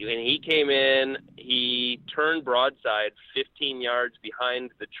 when he came in, he turned broadside 15 yards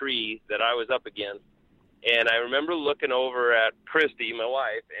behind the tree that I was up against. And I remember looking over at Christy, my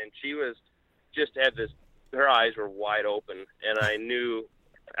wife, and she was her eyes were wide open. And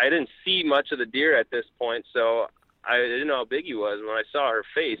I didn't see much of the deer at this point, so I didn't know how big he was. When I saw her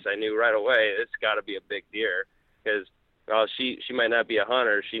face, I knew right away, it's got to be a big deer, because she might not be a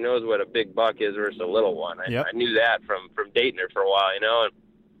hunter. She knows what a big buck is versus a little one. Yep. I knew that from dating her for a while, and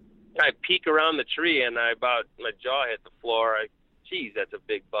I peek around the tree, and my jaw hit the floor. Geez, that's a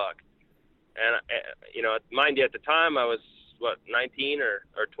big buck. And, mind you, at the time I was, 19 or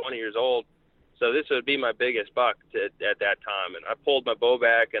 20 years old. So this would be my biggest buck at that time. And I pulled my bow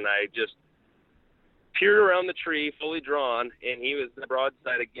back, and I just peered around the tree, fully drawn, and he was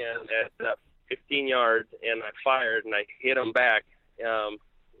broadside again at 15 yards, and I fired, and I hit him back,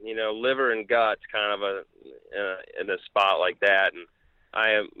 liver and guts kind of in a spot like that. And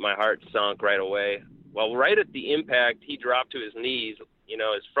my heart sunk right away. Well, right at the impact, he dropped to his knees.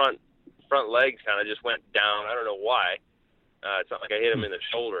 His front legs kind of just went down. I don't know why. It's not like I hit him in the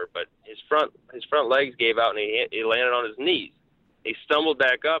shoulder, but his front legs gave out, and he landed on his knees. He stumbled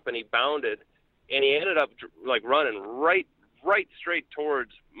back up, and he bounded, and he ended up like running right straight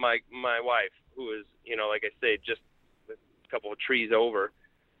towards my wife, who was, like I say, just a couple of trees over.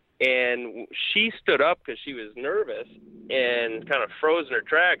 And she stood up because she was nervous and kind of froze in her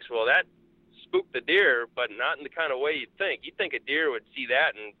tracks. Well, that spooked the deer, but not in the kind of way you'd think. You'd think a deer would see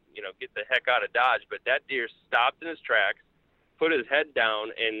that and, get the heck out of Dodge. But that deer stopped in his tracks, put his head down,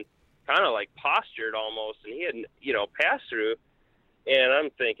 and kind of like postured almost. And he had, passed through. And I'm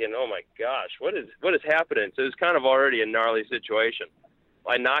thinking, oh my gosh, what is happening? So it was kind of already a gnarly situation.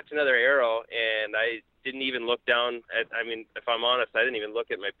 I knocked another arrow, and I didn't even look down if I'm honest, I didn't even look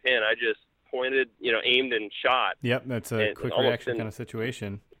at my pin. I just pointed, aimed and shot. Yep, that's a quick reaction kind of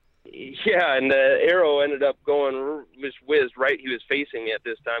situation. Yeah, and the arrow ended up just whizzed right. He was facing me at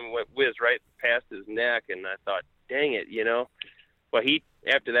this time, whizzed right past his neck, and I thought, dang it, Well,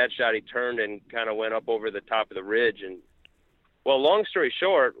 after that shot, he turned and kind of went up over the top of the ridge. And, well, long story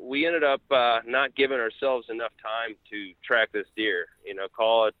short, we ended up not giving ourselves enough time to track this deer,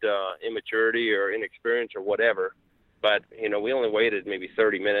 call it immaturity or inexperience or whatever. But, we only waited maybe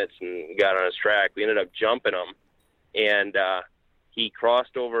 30 minutes and got on his track. We ended up jumping him, and he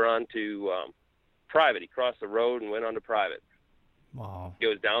crossed over onto private. He crossed the road and went onto private. Wow. He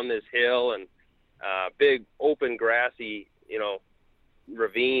goes down this hill and big open grassy,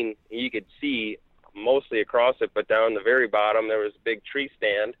 ravine. You could see mostly across it, but down the very bottom there was a big tree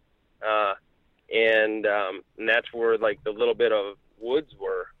stand, and that's where like the little bit of woods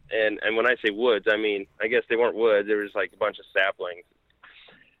were. And when I say woods, I mean, I guess they weren't woods. There was like a bunch of saplings,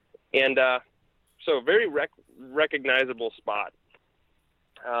 and so a very recognizable spot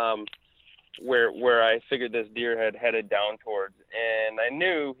where I figured this deer had headed down towards, and I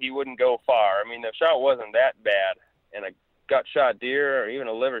knew he wouldn't go far. I mean, the shot wasn't that bad, and a gut shot deer or even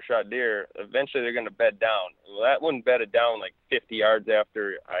a liver shot deer, eventually they're going to bed down. Well, that one bedded down like 50 yards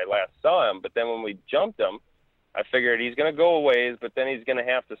after I last saw him, but then when we jumped him, I figured he's going to go a ways, but then he's going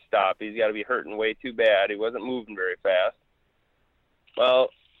to have to stop. He's got to be hurting way too bad. He wasn't moving very fast. Well,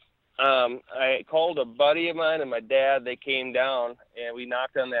 I called a buddy of mine and my dad. They came down, and we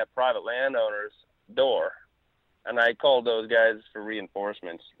knocked on that private landowner's door. And I called those guys for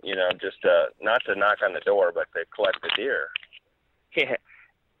reinforcements, just not to knock on the door, but to collect the deer. Yeah.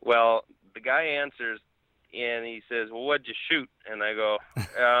 Well, the guy answers, and he says, well, what'd you shoot? And I go,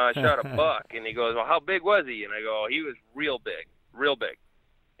 I shot a buck. And he goes, well, how big was he? And I go, he was real big.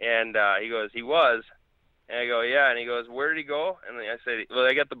 And he goes, he was. And I go, yeah. And he goes, where did he go? And I said, well,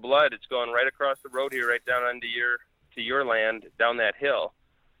 I got the blood. It's going right across the road here, right down under your to your land down that hill.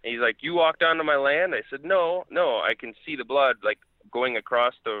 And he's like, you walked onto my land? I said, no, I can see the blood like going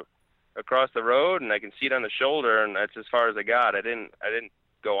across the road, and I can see it on the shoulder, and that's as far as I got. I didn't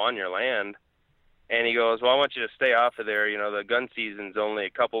go on your land. And he goes, well, I want you to stay off of there. You know, the gun season's only a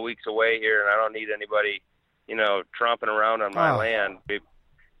couple weeks away here, and I don't need anybody, you know, tromping around on my land.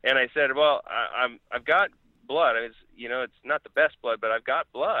 And I said, well, I've got blood. It's not the best blood, but I've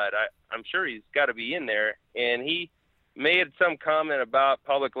got blood. I'm sure he's got to be in there. And he made some comment about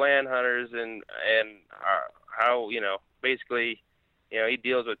public land hunters and how, you know, basically, you know, he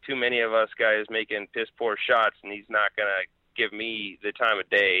deals with too many of us guys making piss poor shots, and he's not going to give me the time of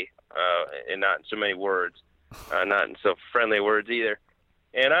day, and not in so many words, not in so friendly words either.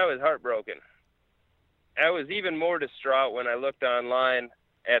 And I was heartbroken. I was even more distraught when I looked online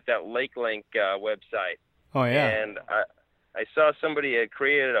at that LakeLink website. Oh, yeah. And I saw somebody had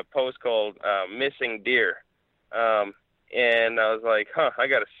created a post called Missing Deer. And I was like, I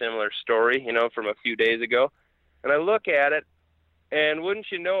got a similar story, you know, from a few days ago. And I look at it, and wouldn't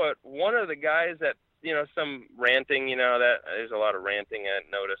you know it, one of the guys that, you know, some ranting, you know, that there's a lot of ranting I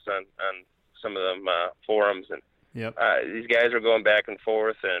noticed on some of them forums. And yep. These guys are going back and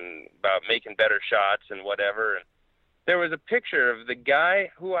forth and about making better shots and whatever. And there was a picture of the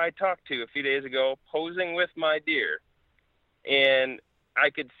guy who I talked to a few days ago posing with my deer. And I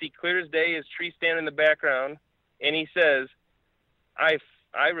could see clear as day his tree stand in the background. And he says, I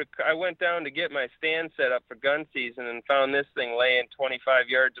went down to get my stand set up for gun season and found this thing laying 25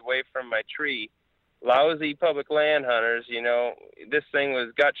 yards away from my tree. Lousy public land hunters, you know, this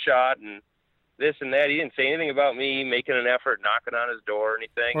thing got shot and this and that. He didn't say anything about me making an effort, knocking on his door or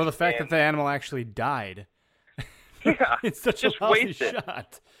anything. Or the fact that the animal actually died. Yeah, it's such a lousy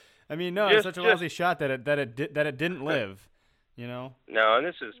shot. I mean, no, it's such a lousy shot that it didn't live. You know. No, and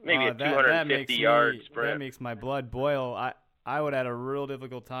this is maybe a 250-yard sprint. That makes my blood boil. I would have had a real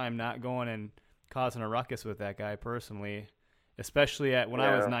difficult time not going and causing a ruckus with that guy personally, especially when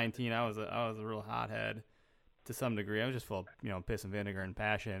I was 19. I was a real hothead to some degree. I was just full of, you know, piss and vinegar and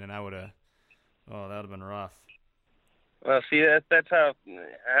passion, and I would have. Oh, that would have been rough. Well, see, that's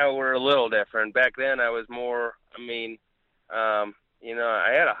how we're a little different. Back then, I was more. I mean, you know,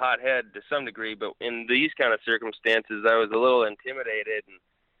 I had a hot head to some degree, but in these kind of circumstances, I was a little intimidated, and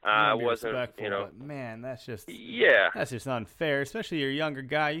I wasn't, you know. Man, that's just unfair. Especially you're a younger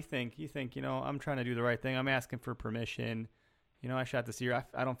guy. You think, you know, I'm trying to do the right thing. I'm asking for permission. You know, I shot this deer.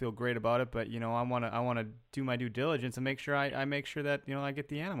 I don't feel great about it, but you know, I want to do my due diligence and make sure I make sure that, you know, I get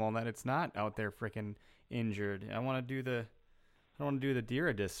the animal and that it's not out there freaking injured. I don't want to do the deer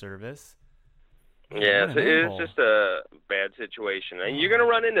a disservice. Yeah, it's just a bad situation, and you're going to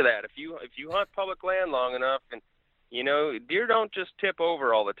run into that if you hunt public land long enough. And you know, deer don't just tip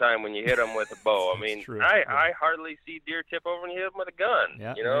over all the time when you hit them with a bow. I mean, I hardly see deer tip over when you hit them with a gun.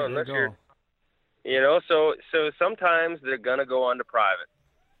 Yeah, you know, unless you're, you know, so sometimes they're going to go on to private.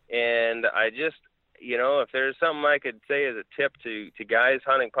 And I just, you know, if there's something I could say as a tip to guys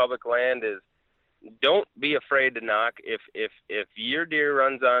hunting public land is, don't be afraid to knock. If your deer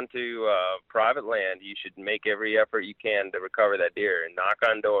runs onto private land, you should make every effort you can to recover that deer and knock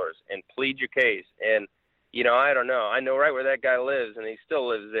on doors and plead your case. And you know, I don't know. I know right where that guy lives, and he still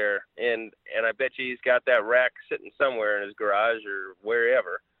lives there. And I bet you he's got that rack sitting somewhere in his garage or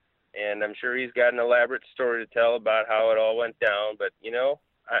wherever. And I'm sure he's got an elaborate story to tell about how it all went down. But you know,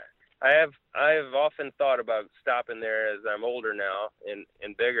 I've often thought about stopping there as I'm older now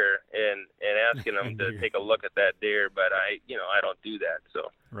and bigger and asking them to take a look at that deer, but I don't do that. So,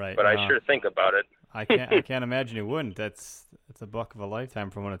 right. But I sure think about it. I can't imagine you wouldn't. That's a buck of a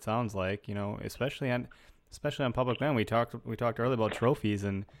lifetime from what it sounds like. You know, especially on public land. We talked earlier about trophies,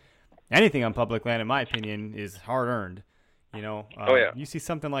 and anything on public land, in my opinion, is hard earned. You know, you see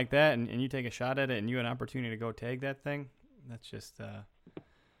something like that, and you take a shot at it, and you have an opportunity to go tag that thing. That's just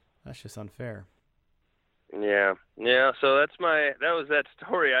unfair. Yeah. So that was that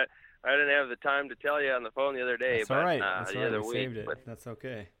story. I didn't have the time to tell you on the phone the other day. That's all right. That's all right. We saved it. But that's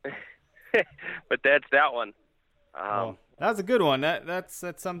okay. But that's that one. Well, that was a good one. That's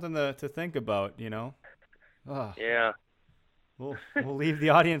something to think about. You know. Oh. Yeah. We'll leave the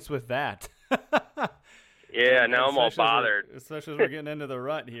audience with that. Yeah. Now I'm all bothered. Especially as we're getting into the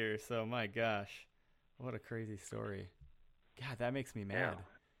rut here. So my gosh, what a crazy story. God, that makes me mad.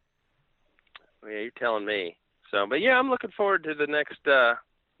 Yeah, you're telling me. So, but yeah, I'm looking forward to the next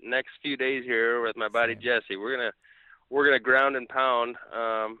few days here with my buddy Jesse. We're gonna ground and pound,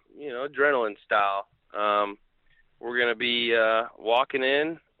 adrenaline style. We're gonna be walking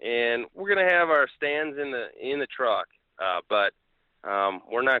in, and we're gonna have our stands in the truck. But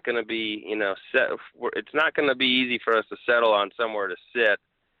We're not going to be, it's not going to be easy for us to settle on somewhere to sit.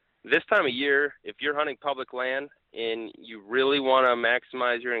 This time of year, if you're hunting public land and you really want to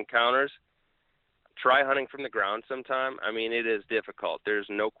maximize your encounters, try hunting from the ground sometime. I mean, it is difficult. There's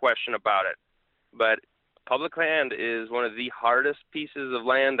no question about it. But public land is one of the hardest pieces of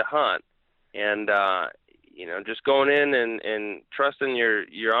land to hunt. And, just going in and trusting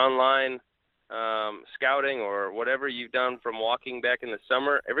your online scouting or whatever you've done from walking back in the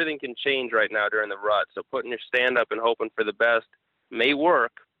summer, everything can change right now during the rut. So putting your stand up and hoping for the best may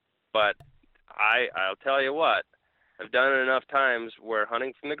work, but I'll tell you what, I've done it enough times where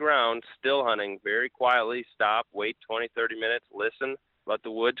hunting from the ground, still hunting very quietly, stop, wait 20, 30 minutes, listen, let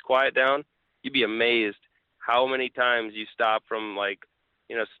the woods quiet down. You'd be amazed how many times you stop from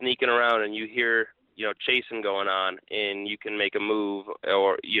sneaking around and you hear, chasing going on, and you can make a move,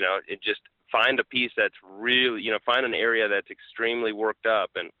 or, it just find a piece that's really, find an area that's extremely worked up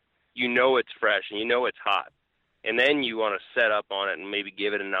and it's fresh and it's hot. And then you want to set up on it and maybe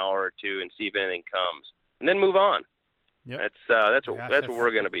give it an hour or two and see if anything comes, and then move on. Yep. That's what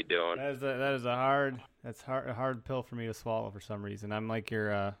we're going to be doing. That is a hard pill for me to swallow for some reason. I'm like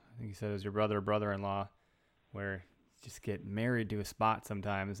your, I think you said it was your brother or brother-in-law, where you just get married to a spot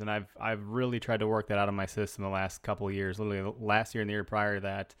sometimes. And I've really tried to work that out of my system the last couple of years. Literally last year and the year prior to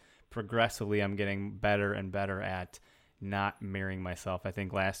that, progressively I'm getting better and better at not marrying myself. I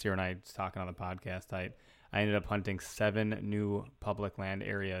think last year when I was talking on the podcast, I ended up hunting 7 new public land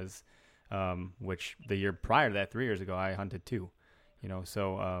areas, which the year prior to that, 3 years ago, I hunted 2.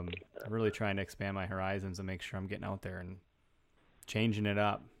 So I'm really trying to expand my horizons and make sure I'm getting out there and changing it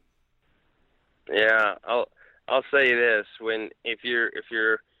up. Yeah, I'll say this: if you're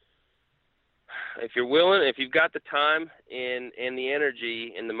willing, if you've got the time and the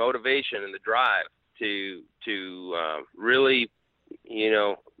energy and the motivation and the drive to really,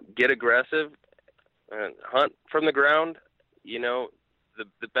 get aggressive and hunt from the ground,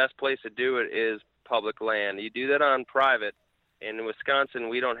 the best place to do it is public land. You do that on private. And in Wisconsin,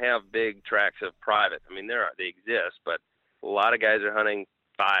 we don't have big tracts of private. I mean, they exist, but a lot of guys are hunting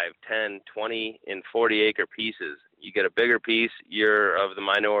 5, 10, 20, and 40-acre pieces. You get a bigger piece, you're of the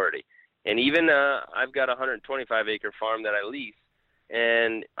minority. And even I've got a 125-acre farm that I lease,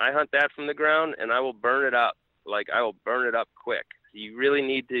 and I hunt that from the ground, and I will burn it up. I will burn it up quick. You really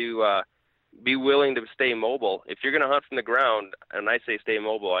need to be willing to stay mobile. If you're going to hunt from the ground, and I say stay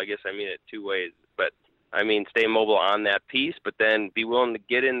mobile, I guess I mean it 2 ways, but I mean stay mobile on that piece, but then be willing to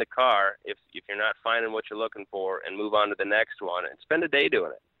get in the car if you're not finding what you're looking for, and move on to the next one and spend a day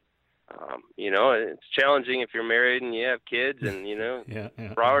doing it. It's challenging if you're married and you have kids and,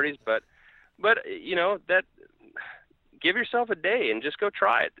 priorities, but that give yourself a day and just go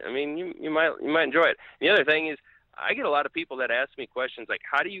try it. I mean, you might enjoy it. The other thing is, I get a lot of people that ask me questions like,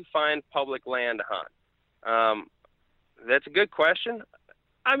 how do you find public land to hunt? That's a good question.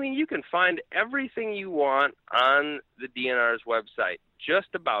 I mean, you can find everything you want on the DNR's website, just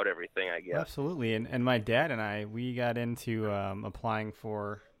about everything, I guess. Absolutely. And my dad and we got into applying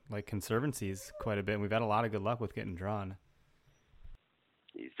for conservancies quite a bit, and we've had a lot of good luck with getting drawn.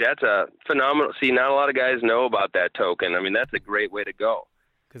 That's a phenomenal. See, not a lot of guys know about that token. I mean, that's a great way to go.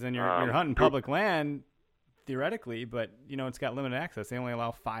 Because then you're hunting public land, theoretically, but, it's got limited access. They only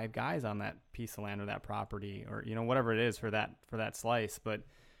allow 5 guys on that piece of land or that property or, whatever it is for that slice. But,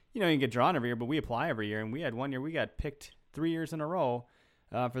 you can get drawn every year, but we apply every year. And we had one year we got picked 3 years in a row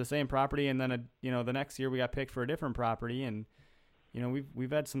for the same property. And then, the next year we got picked for a different property. And,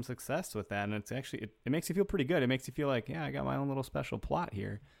 we've had some success with that. And it's actually, it makes you feel pretty good. It makes you feel like, yeah, I got my own little special plot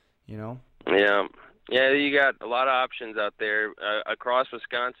here, Yeah. Yeah, you got a lot of options out there. Across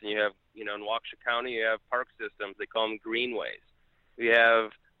Wisconsin, you have, in Waukesha County, you have park systems. They call them greenways. You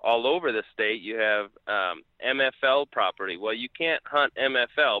have all over the state, you have MFL property. Well, you can't hunt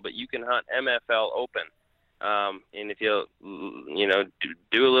MFL, but you can hunt MFL open. And if you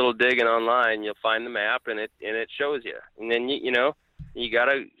do a little digging online, you'll find the map, and it shows you. And then you got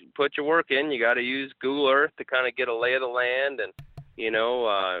to put your work in. You got to use Google Earth to kind of get a lay of the land, and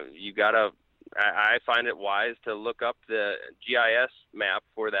you got to. I find it wise to look up the GIS map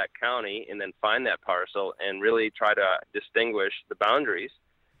for that county and then find that parcel and really try to distinguish the boundaries,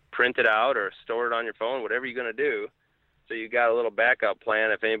 print it out or store it on your phone, whatever you're going to do. So you got a little backup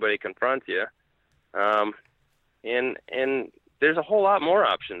plan if anybody confronts you. And there's a whole lot more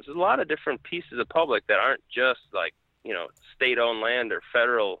options. There's a lot of different pieces of public that aren't just state-owned land or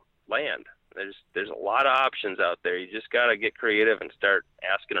federal land. There's a lot of options out there. You just got to get creative and start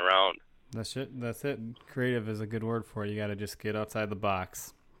asking around. That's it. Creative is a good word for it. You got to just get outside the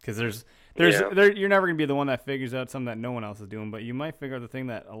box, because You're never going to be the one that figures out something that no one else is doing, but you might figure out the thing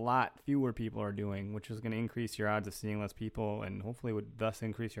that a lot fewer people are doing, which is going to increase your odds of seeing less people, and hopefully would thus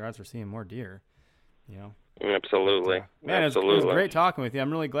increase your odds for seeing more deer. Absolutely. But, man, Absolutely. It was great talking with you.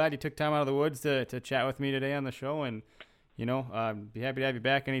 I'm really glad you took time out of the woods to chat with me today on the show, and be happy to have you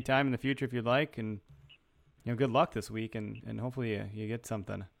back anytime in the future if you'd like. And good luck this week, and hopefully you get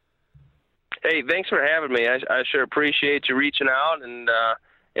something. Hey, thanks for having me. I sure appreciate you reaching out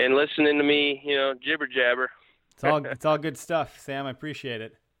and listening to me, jibber jabber. It's all good stuff, Sam. I appreciate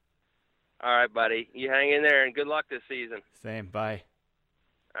it. All right, buddy. You hang in there, and good luck this season. Same. Bye.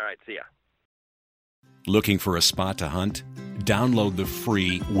 All right. See ya. Looking for a spot to hunt? Download the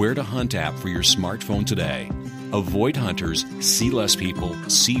free Where to Hunt app for your smartphone today. Avoid hunters, see less people,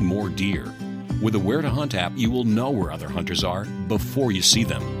 see more deer. With the Where to Hunt app, you will know where other hunters are before you see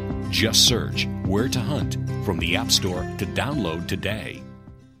them. Just search Where to Hunt from the App Store to download today.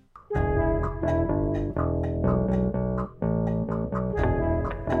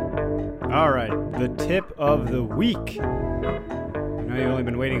 All right, the tip of the week. I know you've only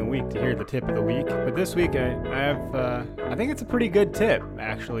been waiting a week to hear the tip of the week, but this week I have, I think it's a pretty good tip,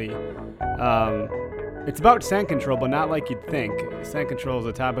 actually. It's about scent control, but not like you'd think. Scent control is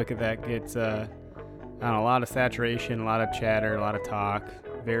a topic that gets, a lot of saturation, a lot of chatter, a lot of talk,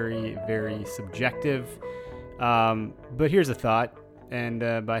 very, very subjective. But here's a thought,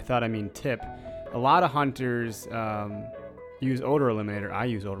 and by thought I mean tip. A lot of hunters use odor eliminator. I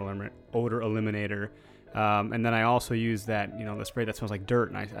use odor eliminator. And then I also use that, the spray that smells like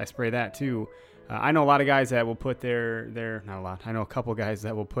dirt, and I spray that too. I know a lot of guys that will put their not a lot. I know a couple guys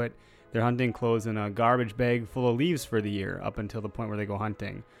that will put their hunting clothes in a garbage bag full of leaves for the year up until the point where they go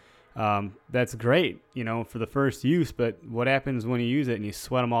hunting. That's great, for the first use, but what happens when you use it and you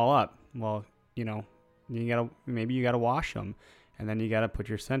sweat them all up? Well, maybe you gotta wash them, and then you gotta put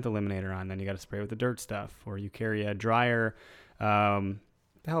your scent eliminator on. Then you gotta spray with the dirt stuff, or you carry a dryer.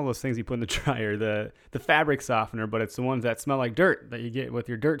 The hell are those things you put in the dryer? The fabric softener, but it's the ones that smell like dirt that you get with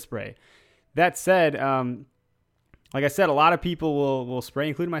your dirt spray. That said, like I said, a lot of people will spray,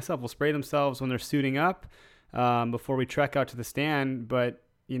 including myself, will spray themselves when they're suiting up before we trek out to the stand. But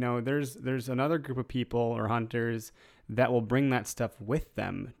there's another group of people or hunters that will bring that stuff with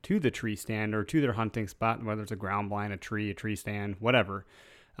them to the tree stand or to their hunting spot, whether it's a ground blind, a tree stand, whatever.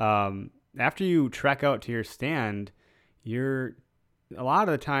 After you trek out to your stand, you're a lot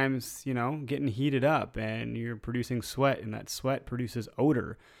of the times, getting heated up and you're producing sweat, and that sweat produces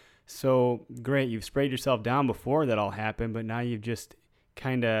odor. So great, you've sprayed yourself down before that all happened, but now you've just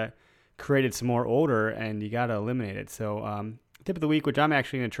kind of created some more odor and you got to eliminate it. So tip of the week, which I'm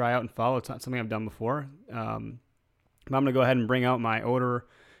actually going to try out and follow. It's not something I've done before. But I'm going to go ahead and bring out my odor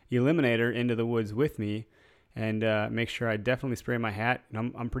eliminator into the woods with me and make sure I definitely spray my hat.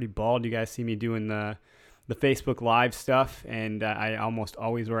 And I'm pretty bald. You guys see me doing the Facebook Live stuff, and I almost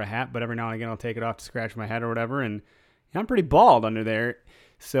always wear a hat, but every now and again I'll take it off to scratch my head or whatever, and I'm pretty bald under there.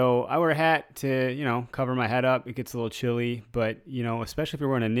 So I wear a hat to, cover my head up. It gets a little chilly, but, especially if you're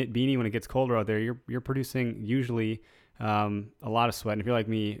wearing a knit beanie when it gets colder out there, you're producing usually a lot of sweat. And if you're like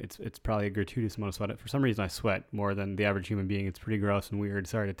me, it's probably a gratuitous amount of sweat. For some reason, I sweat more than the average human being. It's pretty gross and weird.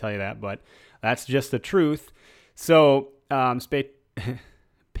 Sorry to tell you that, but that's just the truth. So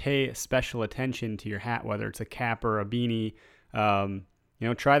pay special attention to your hat, whether it's a cap or a beanie.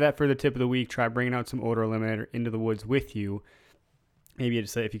 Try that for the tip of the week. Try bringing out some odor eliminator into the woods with you. Maybe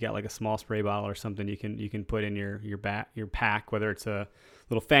just if you got like a small spray bottle or something, you can put in your pack, whether it's a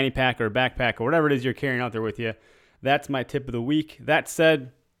little fanny pack or a backpack or whatever it is you're carrying out there with you. That's my tip of the week. That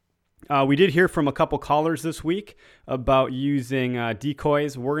said, we did hear from a couple callers this week about using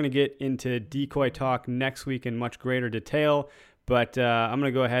decoys. We're going to get into decoy talk next week in much greater detail, but I'm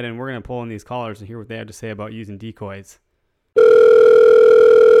going to go ahead and we're going to pull in these callers and hear what they have to say about using decoys.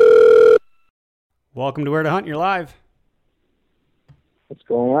 Welcome to Where to Hunt. You're live. What's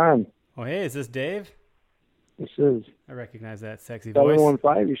going on? Oh, hey, is this Dave? This is. I recognize that sexy voice.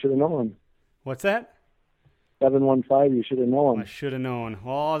 715, you should have known. What's that? 715, you should have known. I should have known.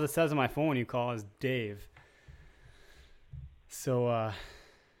 Well, all it says on my phone when you call is Dave. So, I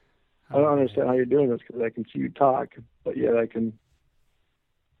don't understand how you're doing this because I can see you talk, but yet I can...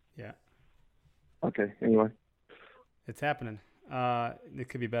 Yeah. Okay, anyway. It's happening. It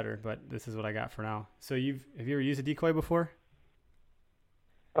could be better, but this is what I got for now. So have you ever used a decoy before?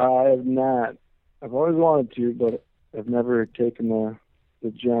 I have not. I've always wanted to, but I've never taken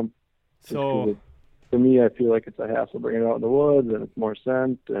the jump. So for me, I feel like it's a hassle bringing it out in the woods, and it's more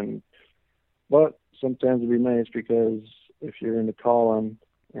scent. But sometimes it'd be nice because if you're into calling,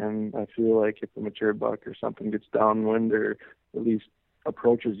 and I feel like if a mature buck or something gets downwind or at least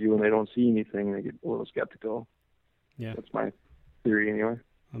approaches you and they don't see anything, they get a little skeptical. Yeah. That's my theory anyway.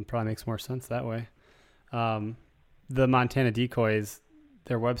 It probably makes more sense that way. The Montana Decoys,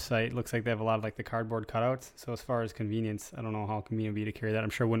 their website looks like they have a lot of like the cardboard cutouts. So as far as convenience, I don't know how convenient it would be to carry that. I'm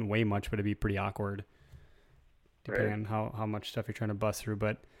sure it wouldn't weigh much, but it'd be pretty awkward depending on how much stuff you're trying to bust through.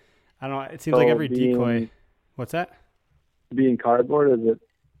 But I don't know. It seems like every decoy. What's that? Being cardboard, is it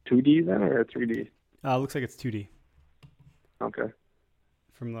 2D then or 3D? Looks like it's 2D. Okay.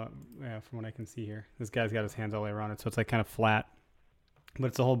 From what I can see here, this guy's got his hands all the way around it, so it's like kind of flat, but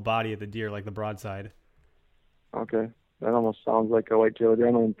it's the whole body of the deer, like the broadside. Okay, that almost sounds like a whitetail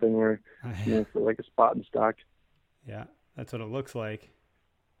adrenaline thing, where for like a spot and stock. Yeah, that's what it looks like.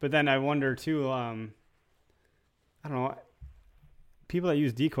 But then I wonder too. I don't know. People that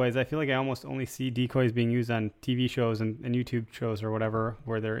use decoys, I feel like I almost only see decoys being used on TV shows and YouTube shows or whatever,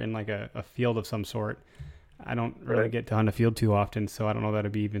 where they're in like a field of some sort. I don't really get to hunt a field too often, so I don't know that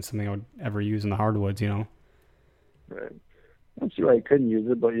it'd be even something I would ever use in the hardwoods, Right. I don't see why you couldn't use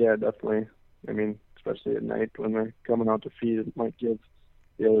it, but yeah, definitely. I mean, especially at night when they're coming out to feed, it might give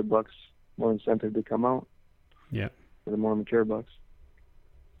the other bucks more incentive to come out. Yeah. For the more mature bucks.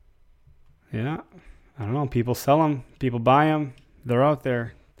 Yeah. I don't know. People sell them. People buy them. They're out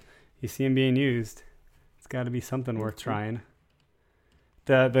there. You see them being used. It's got to be something worth trying.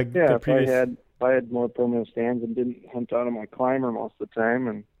 If I had more permanent stands and didn't hunt out of my climber most of the time,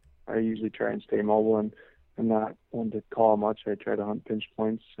 and I usually try and stay mobile and I'm not one to call much. I try to hunt pinch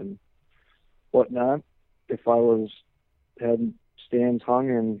points and whatnot. If I had stands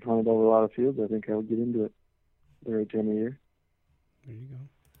hung and hunted over a lot of fields, I think I would get into it the right time of year. There you go.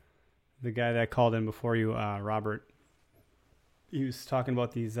 The guy that called in before you, Robert, he was talking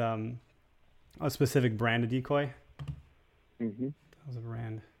about these a specific brand of decoy. Mm-hmm. That was a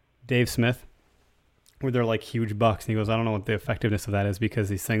brand. Dave Smith, where they're like huge bucks. And he goes, I don't know what the effectiveness of that is because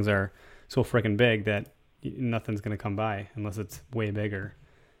these things are so freaking big that nothing's going to come by unless it's way bigger.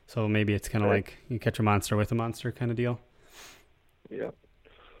 So maybe it's kind of like you catch a monster with a monster kind of deal. Yep.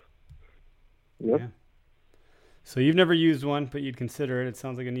 Yeah. So you've never used one, but you'd consider it. It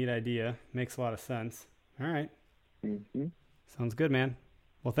sounds like a neat idea. Makes a lot of sense. All right. Mm-hmm. Sounds good, man.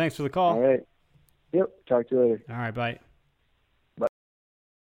 Well, thanks for the call. All right. Yep. Talk to you later. All right. Bye.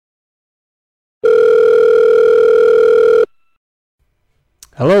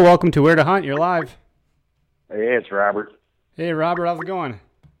 Hello, welcome to Where to Hunt. You're live. Hey, it's Robert. Hey, Robert, how's it going?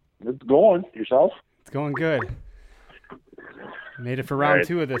 It's going. Yourself? It's going good. Made it for round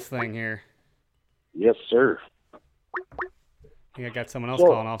 2 of this thing here. Yes, sir. I think I got someone else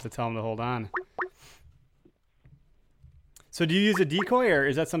calling. I'll have to tell them to hold on. So do you use a decoy, or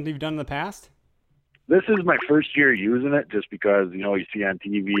is that something you've done in the past? This is my first year using it just because, you see on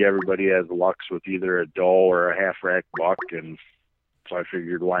TV everybody has lucks with either a doe or a half-rack buck, and so I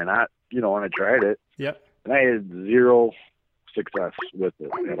figured why not, and I tried it. Yep. And I had zero success with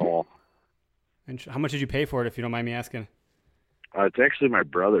it at all. And how much did you pay for it, if you don't mind me asking? It's actually my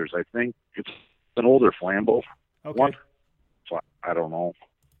brother's. I think it's an older Flambeau one. So I don't know.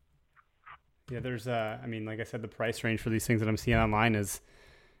 Yeah, there's, like I said, the price range for these things that I'm seeing online is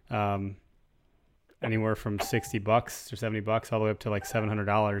anywhere from $60 or $70 all the way up to like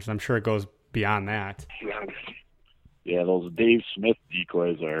 $700. I'm sure it goes beyond that. Yeah, those Dave Smith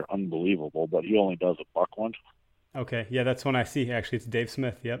decoys are unbelievable, but he only does a buck one. Okay, yeah, that's one I see. Actually, it's Dave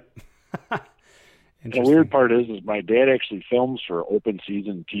Smith. Yep. The weird part is my dad actually films for open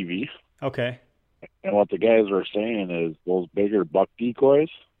season TV. Okay. And what the guys were saying is those bigger buck decoys,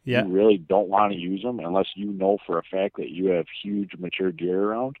 you really don't want to use them unless you know for a fact that you have huge mature deer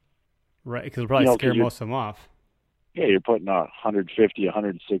around. Right, because it'll probably scare most of them off. Yeah, you're putting a 150,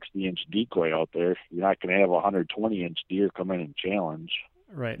 160-inch decoy out there. You're not going to have a 120-inch deer come in and challenge.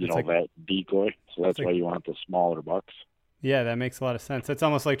 Right. That decoy. So that's why you want the smaller bucks. Yeah, that makes a lot of sense. That's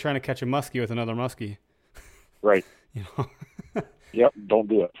almost like trying to catch a muskie with another muskie. Right. Yep, don't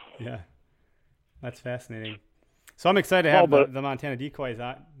do it. Yeah. That's fascinating. So I'm excited to have the Montana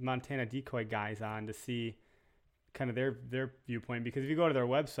Decoy guys on to see kind of their viewpoint, because if you go to their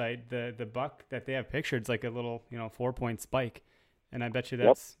website, the buck that they have pictured is like a little 4-point spike, and I bet you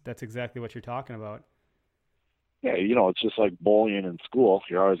that's exactly what you're talking about. Yeah, it's just like bullying in school.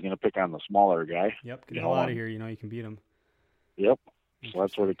 You're always going to pick on the smaller guy. Yep, get the hell out of here. You can beat him. Yep. So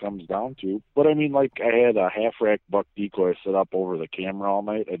that's what it comes down to. But I mean, like I had a half-rack buck decoy set up over the camera all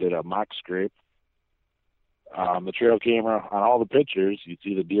night. I did a mock scrape. The trail camera, on all the pictures, you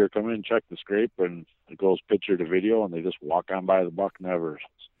see the deer come in, check the scrape, and it goes picture to video, and they just walk on by the buck, never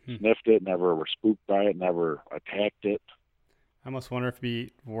sniffed it, never were spooked by it, never attacked it. I almost wonder if it'd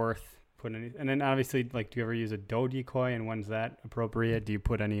be worth put any, and then obviously, like, do you ever use a doe decoy, and when's that appropriate? Do you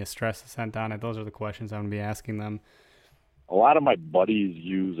put any stress scent on it? Those are the questions I'm going to be asking them. A lot of my buddies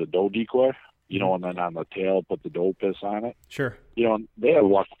use a doe decoy, and then on the tail put the doe piss on it. Sure. They have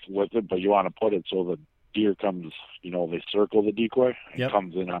luck with it, but you want to put it so the deer comes, they circle the decoy and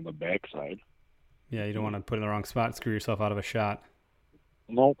comes in on the backside. Yeah, you don't want to put it in the wrong spot, screw yourself out of a shot.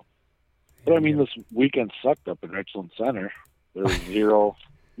 Nope. But I mean, this weekend sucked up in Richland Center. There was zero,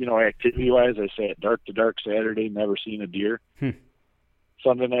 activity-wise. I say dark to dark Saturday, never seen a deer.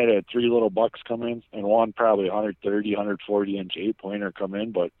 Sunday night, I had 3 little bucks come in, and one probably 130, 140-inch 8-pointer come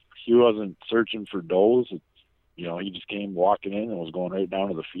in, but he wasn't searching for does. He just came walking in and was going right down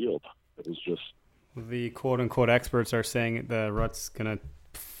to the field. It was just... The quote-unquote experts are saying the rut's going to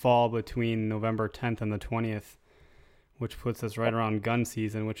fall between November 10th and the 20th, which puts us right around gun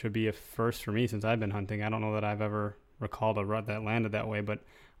season, which would be a first for me since I've been hunting. I don't know that I've ever recalled a rut that landed that way, but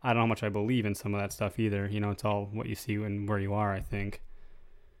I don't know how much I believe in some of that stuff either. It's all what you see and where you are, I think.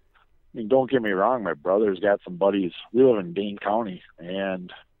 I mean, don't get me wrong, my brother's got some buddies. We live in Dane County,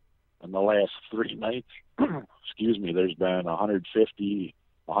 and in the last 3 nights, there's been 150,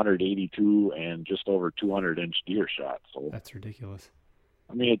 182, and just over 200-inch deer shots. So that's ridiculous.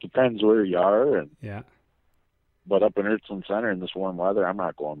 I mean, it depends where you are. And yeah. But up in Richland Center in this warm weather, I'm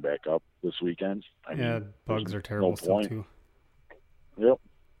not going back up this weekend. I mean, bugs are terrible still, too. Yep.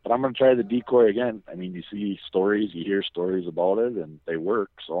 But I'm going to try the decoy again. I mean, you see stories, you hear stories about it, and they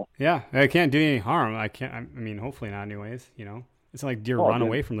work. So yeah, it can't do any harm. I mean, hopefully not anyways, It's not like deer run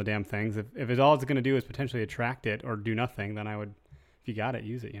away from the damn things. If all it's going to do is potentially attract it or do nothing, then I would, if you got it,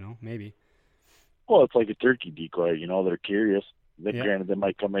 use it, maybe. Well, it's like a turkey decoy, they're curious. Granted, they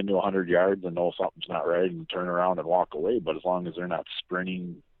might come into 100 yards and know something's not right and turn around and walk away, but as long as they're not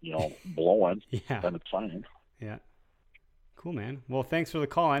sprinting, blowing, then it's fine. Yeah. Cool, man. Well, thanks for the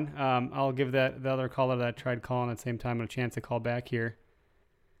call-in. I'll give the other caller that tried calling at the same time a chance to call back here.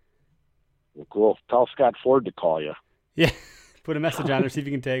 Well, cool. Tell Scott Ford to call you. Yeah. Put a message on there, see if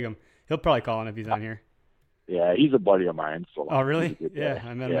you can tag him. He'll probably call in if he's on here. Yeah, he's a buddy of mine. So oh, really? Yeah,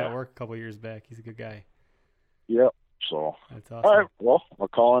 I met him at work a couple years back. He's a good guy. Yep. So that's awesome. All right. Well, I'll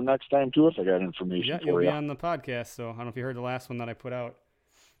call in next time too if I got information for you. You'll be on the podcast. So I don't know if you heard the last one that I put out.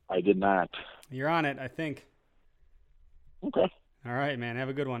 I did not. You're on it, I think. Okay. All right, man. Have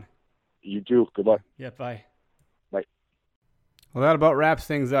a good one. You too. Good luck. Yeah. Bye. Bye. Well, that about wraps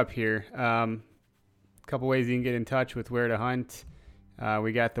things up here. A couple ways you can get in touch with Where to Hunt.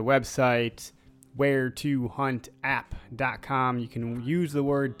 We got the website, where2huntapp.com. You can use the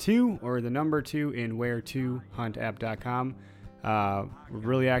word 2 or the number 2 in where2huntapp.com. We're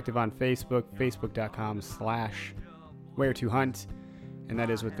really active on Facebook, facebook.com/where2hunt, and that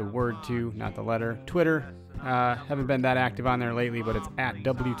is with the word 2, not the letter. Twitter, haven't been that active on there lately, but it's at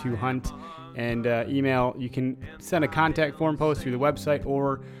W2Hunt. And email, you can send a contact form post through the website,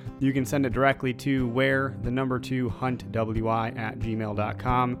 or you can send it directly to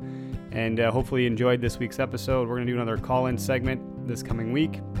where2huntwi@gmail.com. And hopefully you enjoyed this week's episode. We're going to do another call-in segment this coming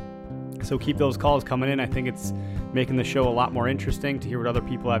week. So keep those calls coming in. I think it's making the show a lot more interesting to hear what other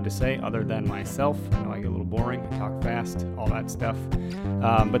people have to say other than myself. I know I get a little boring, I talk fast, all that stuff.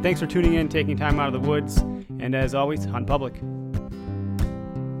 But thanks for tuning in, taking time out of the woods. And as always, hunt public.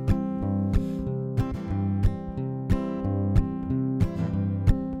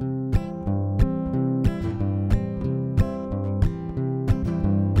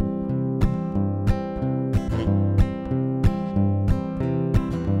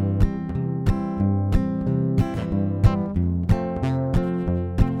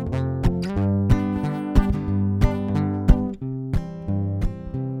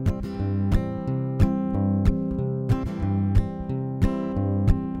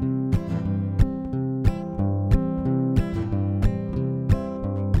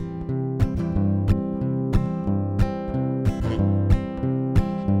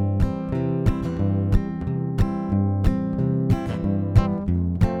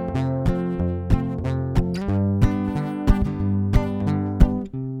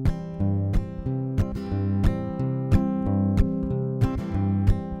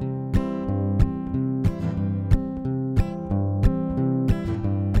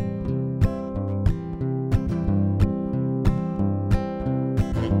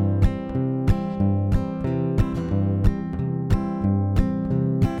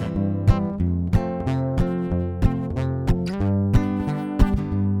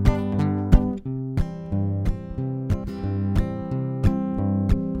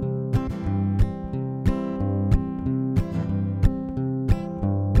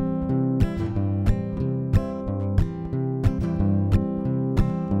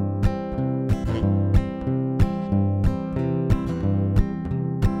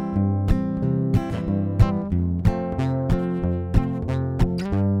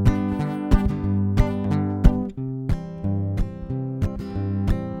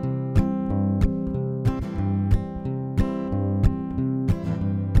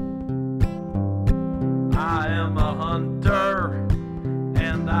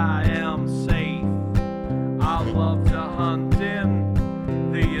 love to hunt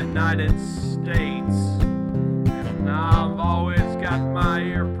in the United States. And I've always got my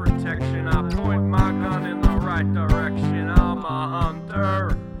ear protection. I point my gun in the right direction. I'm a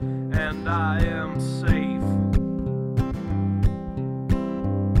hunter, and I am safe.